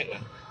2字色啊！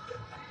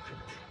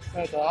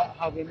左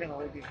後邊啲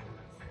好啲，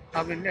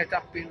後邊啲係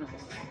側邊啊。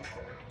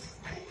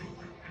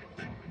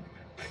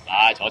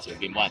啊，坐前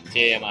邊冇人遮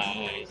啊嘛，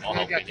坐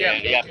後邊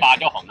啫。你霸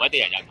咗紅嗰啲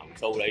人又投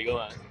訴你噶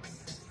嘛。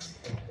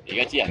而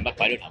家知人乜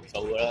鬼都投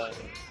訴噶啦。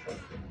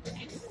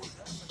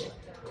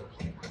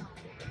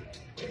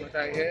我就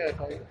係喺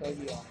度討厭。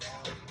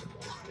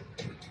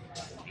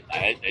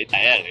你第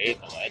一嚟呢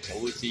度一早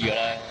都知噶啦。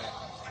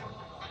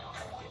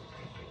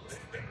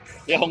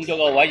一空咗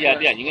個位啊，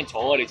啲人已經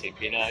坐喺你前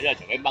邊啦，因為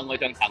除非掹嗰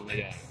張凳嘅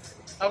啫。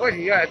啊！嗰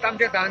時又係擔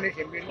遮彈你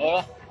前邊。係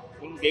咯，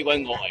咁幾鬼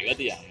惡嚟嗰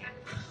啲人。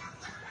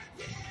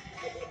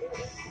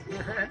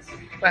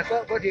喂，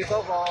嗰次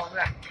嗰個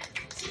咩啊？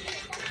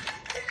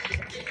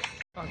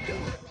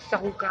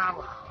周家啊，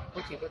好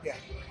似嗰啲啊，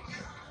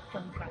周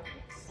家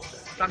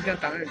擔張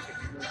凳喺前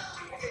邊。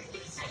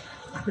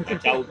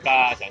周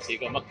家上次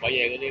個乜鬼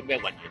嘢嗰啲咩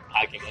雲源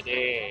太極嗰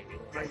啲，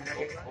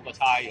嗰個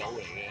差佬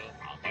嚟嘅，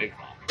麻鬼煩。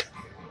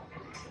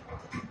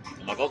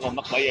同埋嗰個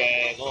乜鬼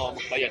嘢，嗰個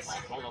乜鬼嘢堂，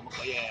嗰個乜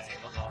鬼嘢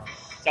嗰個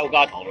周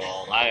家螳螂，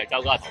唉，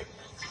周家螳，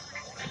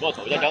嗰個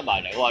徒弟走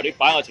埋嚟，我話你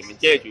擺我前面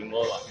遮住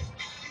我話，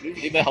你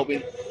喺後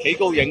邊企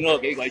高影咯，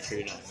幾鬼串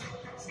啊！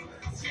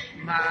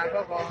唔係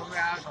嗰個咩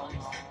啊螳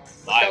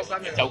螂，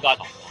係周家螳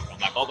螂，同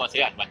埋嗰個死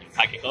人雲源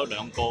太極嗰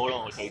2個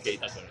咯，我最記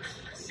得佢。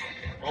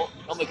好，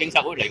咁咪警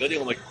察會嚟嗰啲，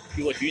我咪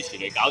叫個主持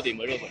嚟搞掂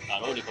佢咯。大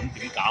佬，你咁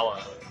點搞啊？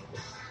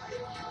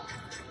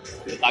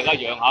大家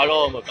讓下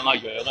咯，咪梗係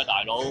讓啊！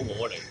大佬，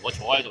我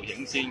坐喺度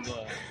影先噶嘛。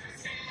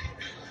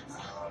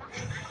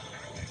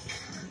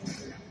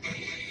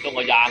當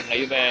我硬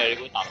你咩？你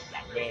估大陸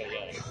人咩？真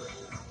係，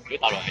如果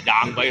大陸人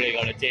硬俾你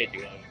㗎，你遮住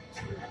啦。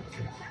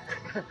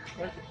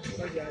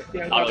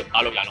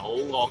大陸人好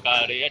惡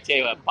㗎，你一遮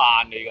佢就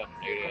扳你㗎，唔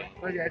理你。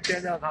嗰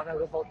隻遮咗拍到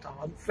個膊頭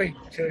咁飛唔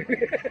出去。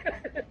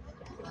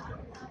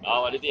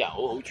啊！呢啲人好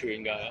串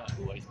㗎，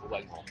好鬼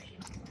惡。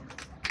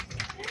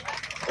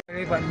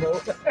你份冇。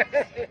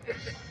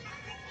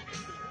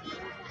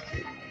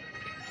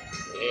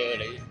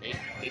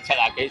你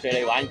70幾歲，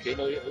你玩拳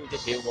好似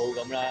跳舞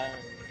咁啦。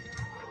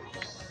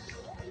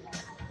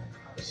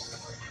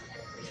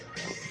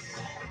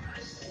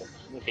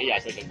咁幾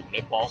廿歲仲同你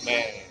搏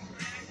咩？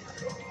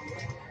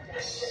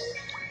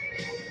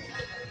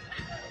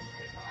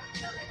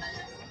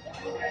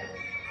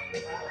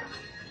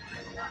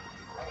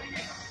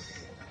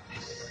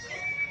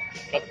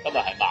今日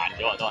係慢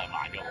咗啊，都係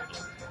慢咗好多。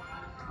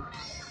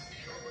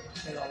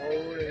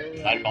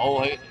係老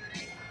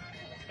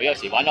佢有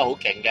時玩得好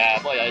勁嘅，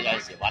不過有陣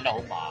時玩得好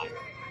慢。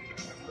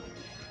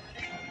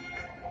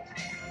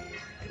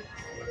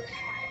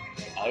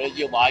我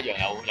啲腰馬一樣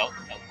有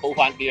高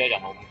翻啲咧，又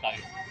冇咁低，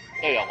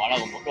即係又玩得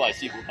咁都係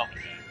師傅級嚟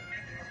嘅。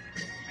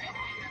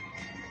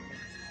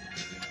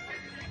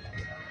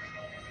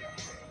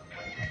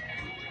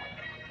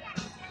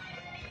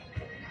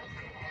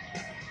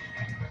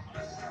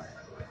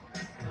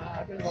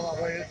邊個話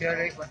佢跳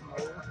你群舞？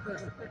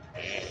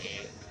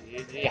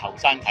啲後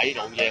生睇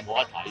老嘢冇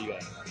得睇㗎，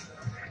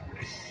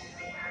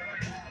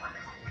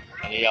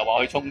人哋又話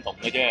佢衝動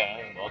嘅啫，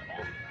冇得講。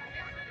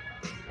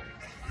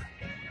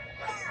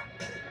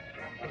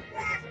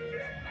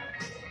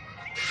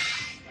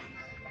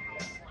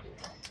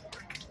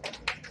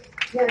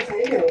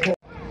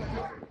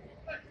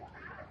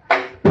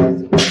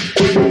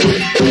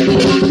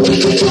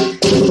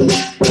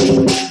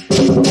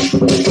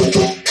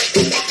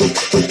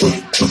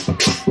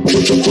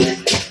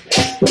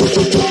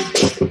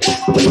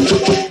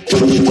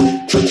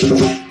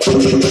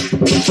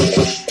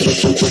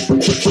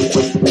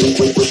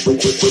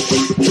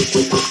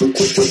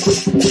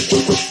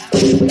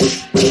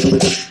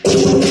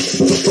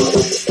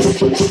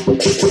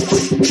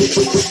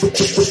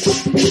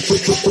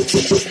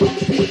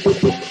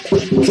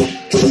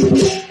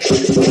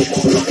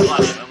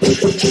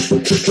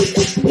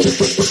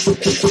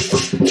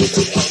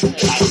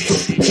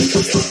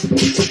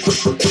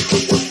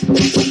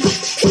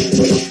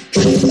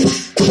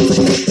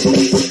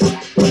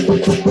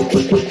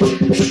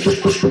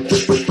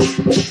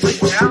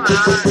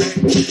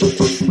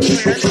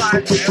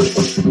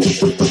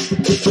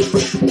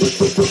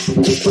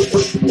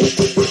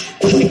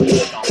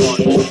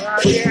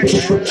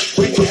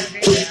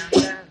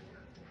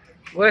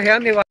會響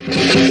你個